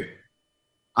than me.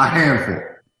 A handful.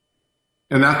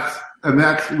 And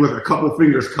that's with a couple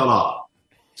fingers cut off,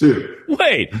 too.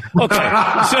 Wait.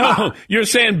 Okay. So you're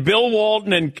saying Bill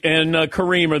Walton and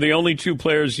Kareem are the only two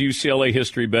players UCLA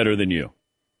history better than you?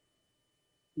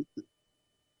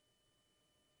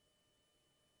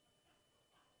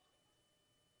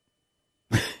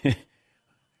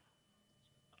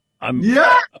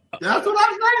 Yeah, that's what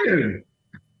I'm saying.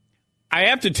 I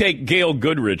have to take Gail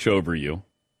Goodrich over you.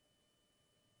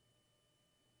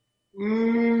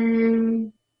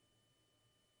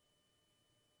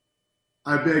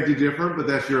 I beg to differ, but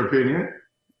that's your opinion.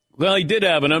 Well, he did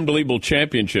have an unbelievable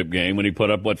championship game when he put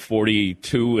up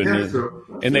 42,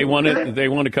 and they won it. They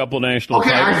won a couple national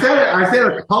titles. I said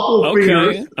a couple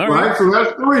fingers, right? So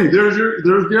that's three. There's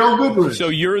Gail Goodrich. So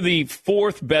you're the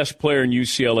fourth best player in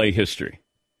UCLA history.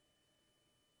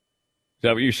 Is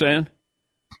that what you're saying?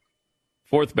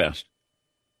 Fourth best.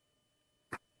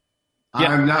 Yeah.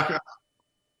 I'm not going.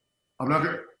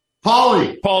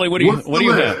 Paulie, what do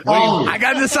you have? I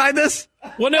got to decide this.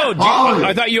 Well, no,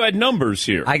 I thought you had numbers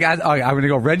here. I'm going to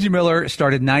go. Reggie Miller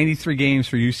started 93 games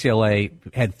for UCLA,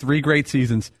 had 3 great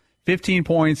seasons, 15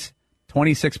 points,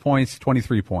 26 points,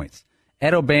 23 points.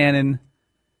 Ed O'Bannon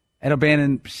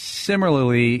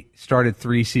similarly started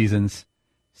 3 seasons,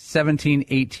 17,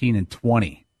 18, and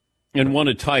 20. And won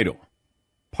a title.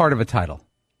 Part of a title.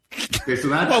 Okay, so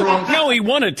that trumps. No, he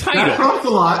won a title. That trumps a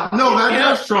lot. No, that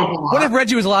does trump a lot. What if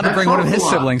Reggie was allowed to bring one of his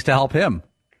siblings to help him?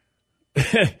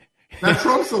 That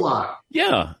trumps a lot.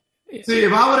 Yeah. See,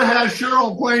 if I would have had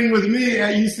Cheryl playing with me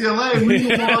at UCLA, we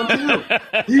would have won too.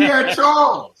 He had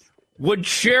Charles. Would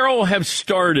Cheryl have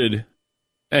started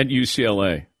at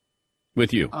UCLA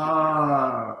with you?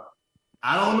 I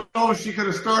don't know if she could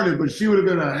have started, but she would have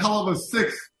been a hell of a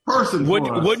sixth person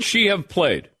for us. Would she have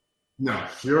played? No,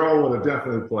 Cheryl would have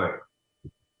definitely played.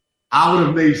 I would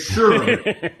have made sure of it.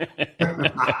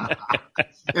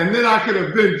 And then I could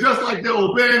have been just like the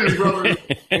O'Bannon brothers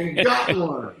and got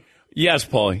one. Yes,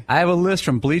 Paulie. I have a list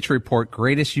from Bleacher Report,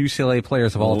 greatest UCLA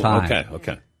players of all time.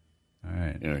 Okay. All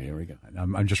right. Yeah, here we go.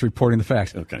 I'm just reporting the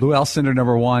facts. Okay. Lou Alcindor,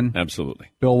 number 1. Absolutely.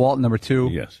 Bill Walton, number 2.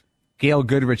 Yes. Gail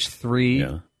Goodrich, 3.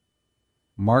 Yeah.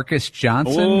 Marcus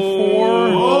Johnson, 4.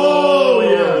 Oh,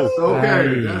 yes.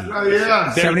 Okay. That's not,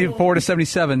 yes. 74 to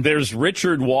 77. There's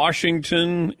Richard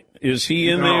Washington. Is he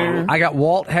in there? I got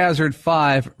Walt Hazard,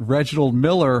 5. Reginald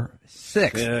Miller,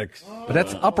 6. But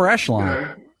that's upper echelon.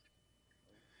 Okay.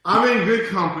 I'm in good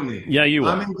company. Yeah, you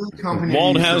are. I'm in good company.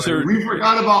 Walt Hazard. We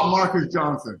forgot about Marcus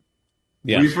Johnson.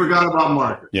 Yes. We forgot about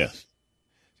Marcus. Yes.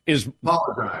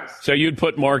 Apologize. So you'd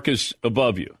put Marcus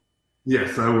above you?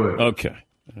 Yes, I would. Okay.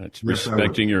 That's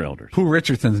respecting your elders. Pooh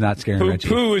Richardson's not scaring Reggie.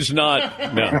 Pooh is not.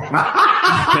 No.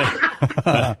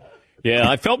 Yeah,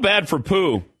 I felt bad for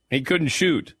Pooh. He couldn't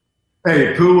shoot.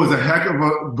 Hey, Pooh was a heck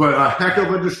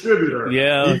of a distributor.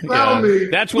 Yeah. He found me.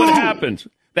 That's what happens.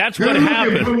 That's what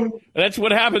happens. That's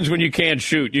what happens when you can't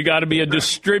shoot. You got to be a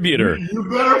distributor. You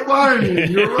better find me.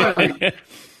 You're right.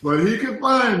 But he can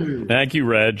find me. Thank you,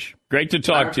 Reg. Great to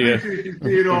talk to you. I appreciate you,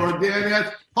 Theodore. Dan,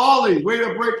 that's Paulie. Way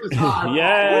to break the tie.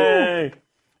 Yay.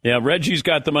 Yeah, Reggie's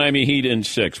got the Miami Heat in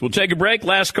 6. We'll take a break.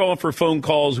 Last call for phone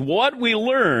calls. What we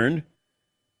learned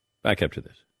Back after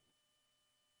this.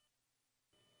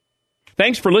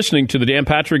 Thanks for listening to the Dan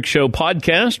Patrick Show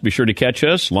podcast. Be sure to catch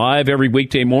us live every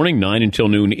weekday morning, 9 until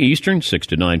noon Eastern, 6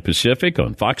 to 9 Pacific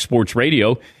on Fox Sports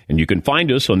Radio. And you can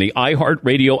find us on the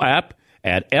iHeartRadio app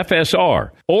at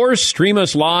FSR or stream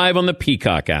us live on the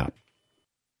Peacock app.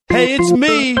 Hey, it's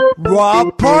me,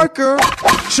 Rob Parker.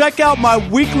 Check out my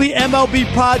weekly MLB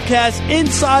podcast,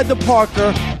 Inside the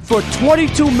Parker, for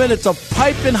 22 minutes of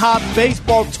piping hot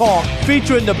baseball talk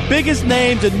featuring the biggest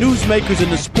names and newsmakers in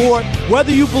the sport.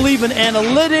 Whether you believe in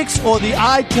analytics or the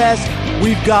eye test,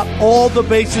 we've got all the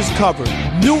bases covered.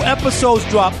 New episodes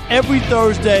drop every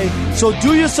Thursday, so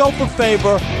do yourself a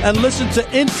favor and listen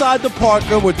to Inside the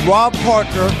Parker with Rob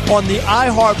Parker on the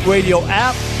iHeartRadio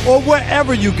app or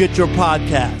wherever you get your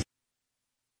podcasts.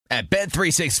 At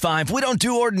Bet365, we don't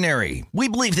do ordinary. We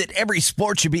believe that every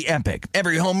sport should be epic.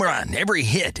 Every home run, every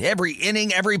hit, every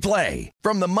inning, every play.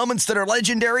 From the moments that are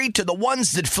legendary to the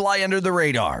ones that fly under the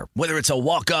radar. Whether it's a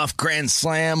walk-off grand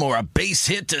slam or a base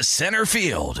hit to center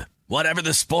field. Whatever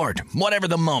the sport, whatever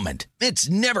the moment. It's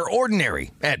never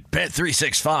ordinary at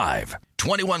Bet365.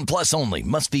 21 plus only.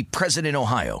 Must be present in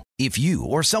Ohio. If you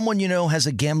or someone you know has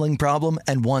a gambling problem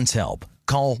and wants help,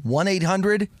 call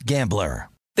 1-800-GAMBLER.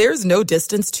 There's no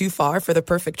distance too far for the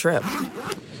perfect trip.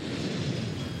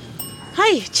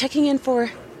 Hi, checking in for...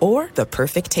 Or the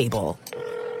perfect table.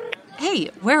 Hey,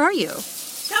 where are you?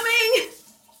 Coming!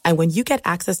 And when you get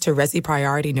access to Resi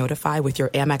Priority Notify with your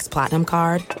Amex Platinum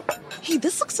card... Hey,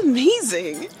 this looks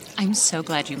amazing. I'm so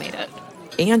glad you made it.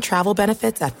 And travel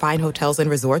benefits at fine hotels and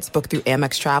resorts booked through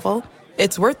Amex Travel,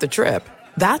 it's worth the trip.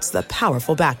 That's the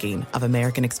powerful backing of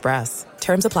American Express.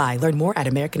 Terms apply. Learn more at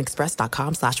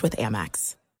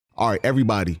americanexpress.com/withAmex. All right,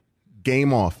 everybody,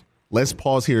 game off. Let's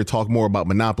pause here to talk more about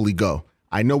Monopoly Go.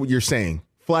 I know what you're saying.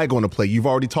 Flag on the play. You've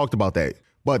already talked about that.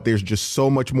 But there's just so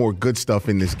much more good stuff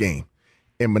in this game.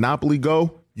 In Monopoly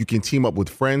Go, you can team up with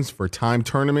friends for time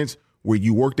tournaments where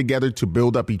you work together to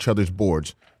build up each other's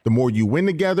boards. The more you win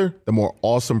together, the more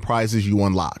awesome prizes you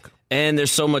unlock. And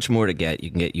there's so much more to get. You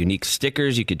can get unique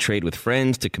stickers. You could trade with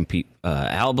friends to compete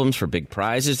albums for big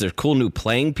prizes. There's cool new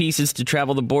playing pieces to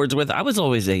travel the boards with. I was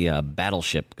always a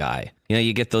Battleship guy. You know,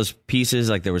 you get those pieces,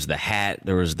 like there was the hat,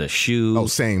 there was the shoe. Oh,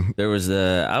 same. I was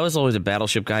always a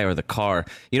Battleship guy, or the car.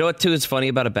 You know what, too, is funny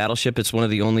about a Battleship? It's one of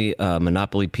the only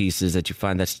Monopoly pieces that you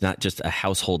find that's not just a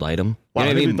household item. Wow, You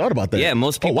know I never even thought about that. Yeah,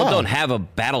 most people wow. don't have a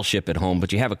Battleship at home,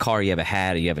 but you have a car, you have a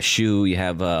hat, you have a shoe, you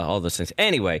have all those things.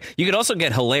 Anyway, you could also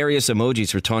get hilarious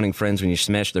emojis for taunting friends when you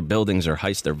smash their buildings or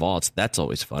heist their vaults. That's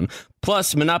always fun.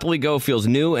 Plus, Monopoly Go feels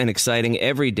new and exciting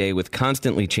every day with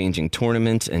constantly changing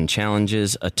tournaments and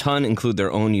challenges. A ton include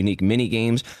their own unique mini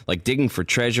games, like digging for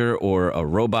treasure or a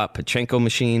robot Pachinko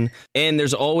machine. And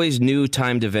there's always new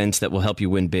timed events that will help you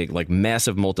win big, like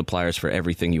massive multipliers for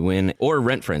everything you win, or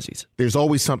rent frenzies. There's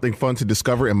always something fun to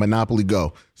discover in Monopoly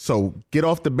Go. So get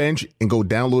off the bench and go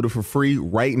download it for free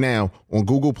right now on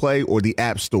Google Play or the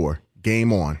App Store.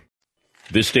 Game on.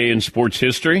 This day in sports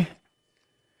history.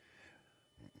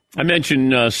 I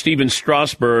mentioned Steven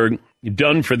Strasburg,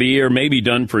 done for the year, maybe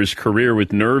done for his career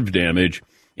with nerve damage.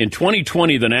 In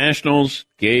 2020, the Nationals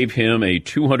gave him a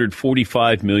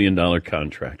 $245 million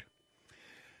contract.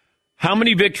 How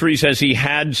many victories has he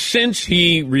had since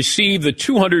he received the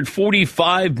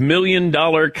 $245 million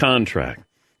contract?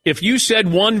 If you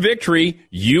said one victory,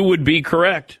 you would be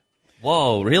correct.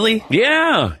 Whoa, really?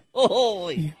 Yeah.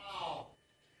 Holy.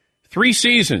 3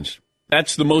 seasons.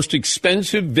 That's the most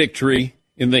expensive victory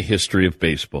in the history of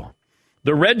baseball.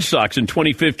 The Red Sox in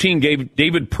 2015 gave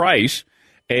David Price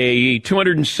a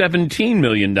 $217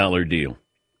 million deal.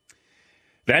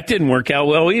 That didn't work out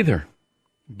well either.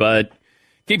 But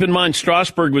keep in mind,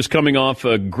 Strasburg was coming off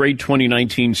a great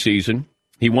 2019 season.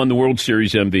 He won the World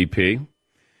Series MVP.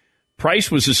 Price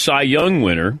was a Cy Young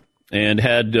winner and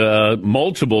had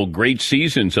multiple great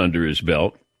seasons under his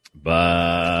belt.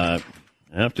 But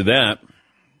after that,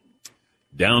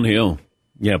 downhill.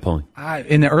 Yeah, Paulie.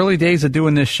 In the early days of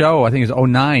doing this show, I think it was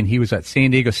 2009, he was at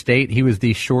San Diego State. He was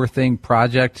the sure thing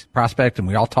prospect, and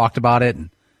we all talked about it.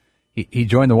 And he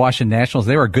joined the Washington Nationals.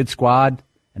 They were a good squad,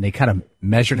 and they kind of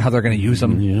measured how they're going to use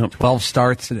him. Yep. 12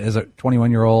 starts as a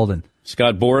 21-year-old. And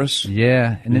Scott Boras.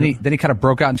 Yeah, and then he kind of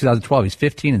broke out in 2012. He's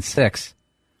 15-6.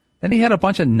 Then he had a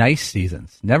bunch of nice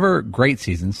seasons, never great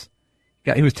seasons.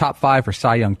 He was top 5 for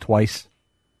Cy Young twice,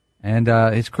 and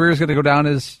his career is going to go down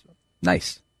as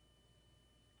nice.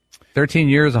 13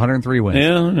 years, 103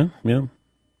 wins. Yeah.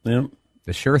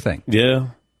 The sure thing. Yeah.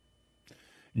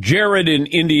 Jared in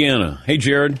Indiana. Hey,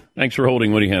 Jared. Thanks for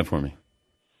holding. What do you have for me?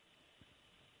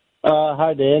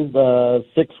 Hi, Dan.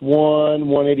 6'1",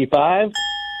 185.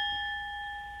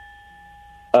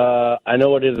 I I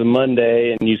know it is a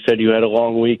Monday, and you said you had a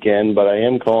long weekend, but I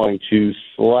am calling to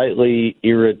slightly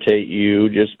irritate you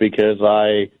just because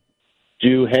I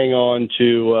do hang on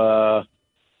to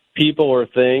people or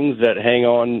things that hang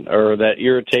on or that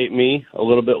irritate me a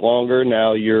little bit longer.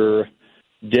 Now, your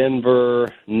Denver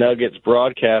Nuggets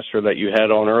broadcaster that you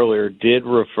had on earlier did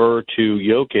refer to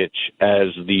Jokic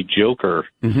as the Joker.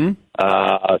 Mm-hmm.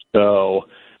 So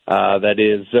that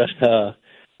is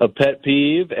a pet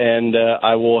peeve, and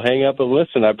I will hang up and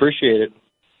listen. I appreciate it.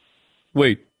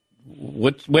 Wait,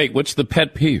 what's the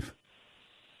pet peeve?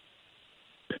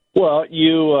 Well,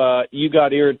 you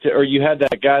got irritated, or you had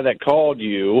that guy that called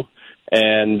you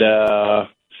and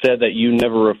said that you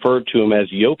never referred to him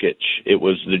as Jokic. It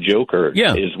was the Joker,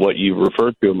 is what you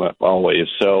referred to him always.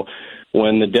 So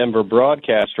when the Denver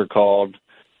broadcaster called,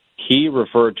 he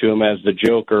referred to him as the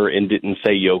Joker and didn't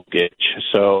say Jokic.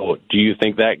 So do you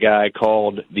think that guy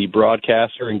called the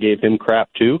broadcaster and gave him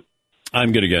crap too?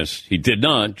 I'm going to guess he did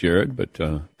not, Jared, but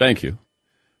thank you.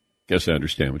 Guess I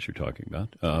understand what you're talking about.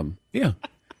 Yeah.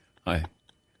 I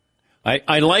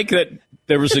like that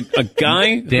there was a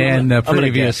guy. Dan, the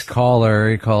previous caller,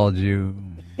 he called you.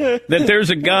 That there's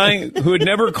a guy who had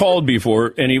never called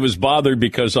before, and he was bothered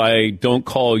because I don't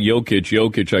call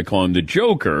Jokic, I call him the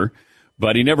Joker,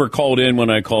 but he never called in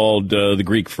when I called the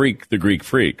Greek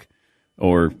Freak,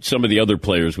 or some of the other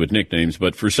players with nicknames,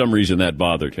 but for some reason that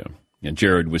bothered him. And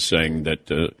Jared was saying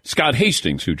that Scott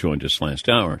Hastings, who joined us last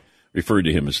hour, referred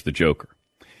to him as the Joker.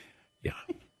 Yeah.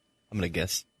 I'm going to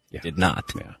guess did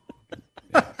not. Yeah.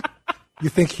 You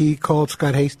think he called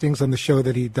Scott Hastings on the show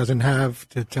that he doesn't have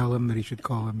to tell him that he should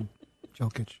call him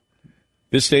Jokic?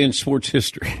 This day in sports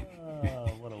history.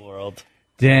 What a world.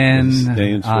 Dan, This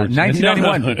day in sports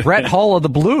 1991, Brett Hull of the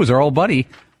Blues, our old buddy,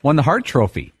 won the Hart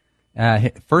Trophy.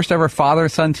 First ever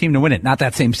father-son team to win it. Not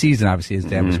that same season, obviously. His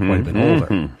dad was quite a bit older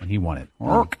when he won it.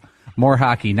 More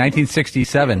hockey.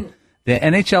 1967, the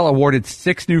NHL awarded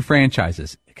 6 new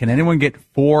franchises. Can anyone get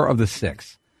 4 of the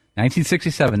 6?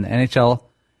 1967, the NHL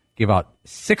gave out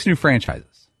 6 new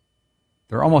franchises.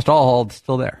 They're almost all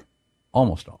still there.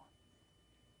 Almost all.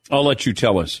 I'll let you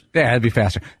tell us. Yeah, it'd be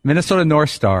faster. Minnesota North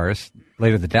Stars,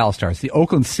 later the Dallas Stars. The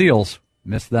Oakland Seals,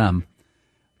 missed them.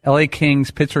 L.A.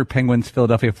 Kings, Pittsburgh Penguins,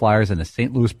 Philadelphia Flyers, and the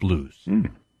St. Louis Blues. It's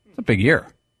a big year.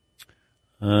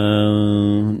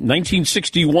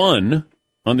 1961,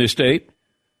 on this date,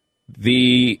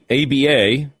 the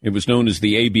ABA, it was known as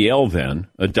the ABL then,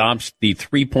 adopts the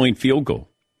 3-point field goal.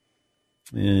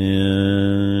 And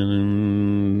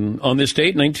on this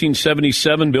date,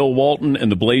 1977, Bill Walton and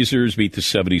the Blazers beat the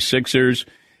 76ers.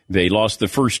 They lost the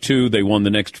first 2. They won the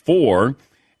next 4,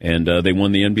 and they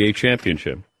won the NBA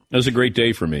championship. That was a great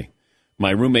day for me. My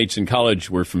roommates in college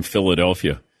were from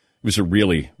Philadelphia. It was a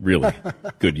really, really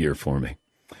good year for me.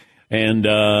 And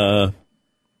I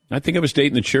think I was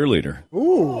dating the cheerleader.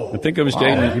 Ooh. I think I was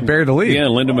dating. You buried the lead. Yeah,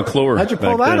 Linda McClure. How'd you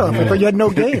pull that off? I thought you had no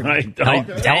game.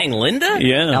 Dang, Linda?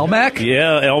 Yeah. Elmac?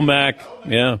 Yeah, Elmac.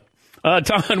 Yeah.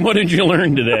 Don, what did you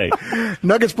learn today?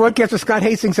 Nuggets broadcaster Scott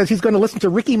Hastings says he's going to listen to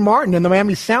Ricky Martin and the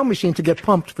Miami Sound Machine to get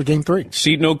pumped for Game 3.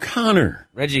 Seton O'Connor.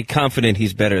 Reggie confident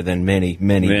he's better than many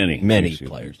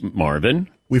players. Marvin.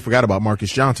 We forgot about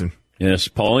Marcus Johnson. Yes,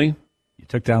 Paulie. You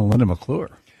took down Linda McClure.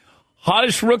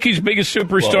 Hottest rookies, biggest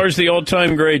superstars, the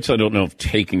all-time greats. I don't know if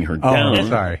taking her down. Oh,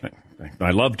 sorry.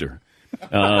 I loved her.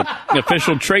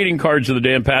 Official trading cards of the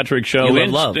Dan Patrick Show. You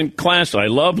love Instant class. I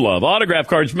love. Autograph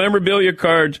cards, memorabilia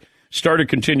cards. Start or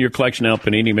continue your collection now at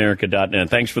PaniniAmerica.net.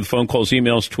 Thanks for the phone calls,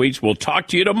 emails, tweets. We'll talk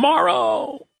to you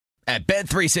tomorrow. At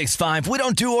Bet365, we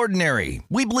don't do ordinary.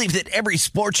 We believe that every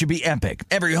sport should be epic.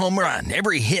 Every home run,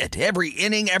 every hit, every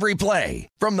inning, every play.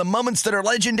 From the moments that are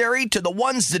legendary to the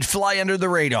ones that fly under the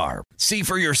radar. See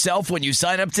for yourself when you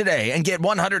sign up today and get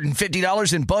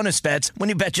 $150 in bonus bets when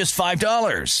you bet just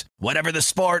 $5. Whatever the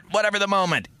sport, whatever the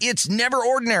moment, it's never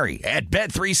ordinary at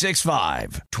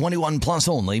Bet365. 21 plus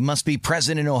only. Must be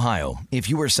present in Ohio. If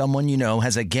you or someone you know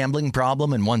has a gambling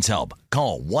problem and wants help,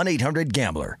 call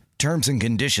 1-800-GAMBLER. Terms and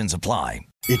conditions apply.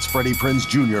 It's Freddie Prinze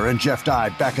Jr. and Jeff Dye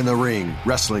back in the ring.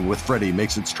 Wrestling with Freddie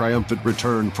makes its triumphant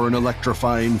return for an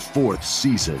electrifying 4th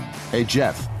season. Hey,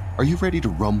 Jeff, are you ready to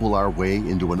rumble our way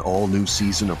into an all-new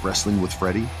season of Wrestling with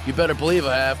Freddie? You better believe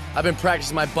I have. I've been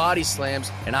practicing my body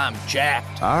slams, and I'm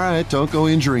jacked. All right, don't go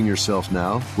injuring yourself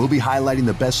now. We'll be highlighting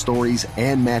the best stories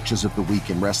and matches of the week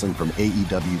in wrestling from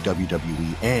AEW,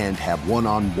 WWE, and have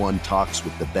one-on-one talks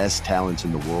with the best talents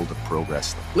in the world of pro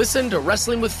wrestling. Listen to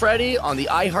Wrestling with Freddie on the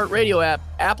iHeartRadio app,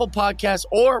 Apple Podcasts,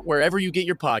 or wherever you get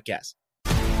your podcasts.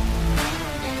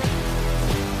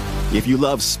 If you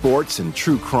love sports and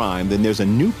true crime, then there's a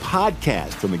new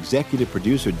podcast from executive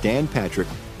producer Dan Patrick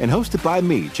and hosted by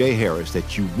me, Jay Harris,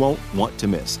 that you won't want to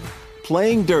miss.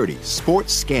 Playing Dirty: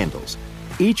 Sports Scandals.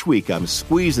 Each week, I'm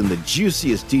squeezing the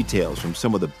juiciest details from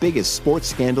some of the biggest sports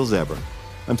scandals ever.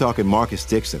 I'm talking Marcus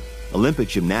Dixon, Olympic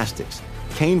gymnastics,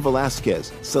 Cain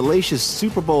Velasquez, salacious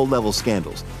Super Bowl-level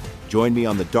scandals. Join me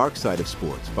on the dark side of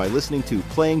sports by listening to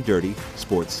Playing Dirty: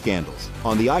 Sports Scandals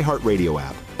on the iHeartRadio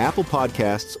app, Apple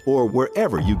Podcasts, or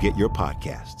wherever you get your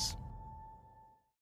podcasts.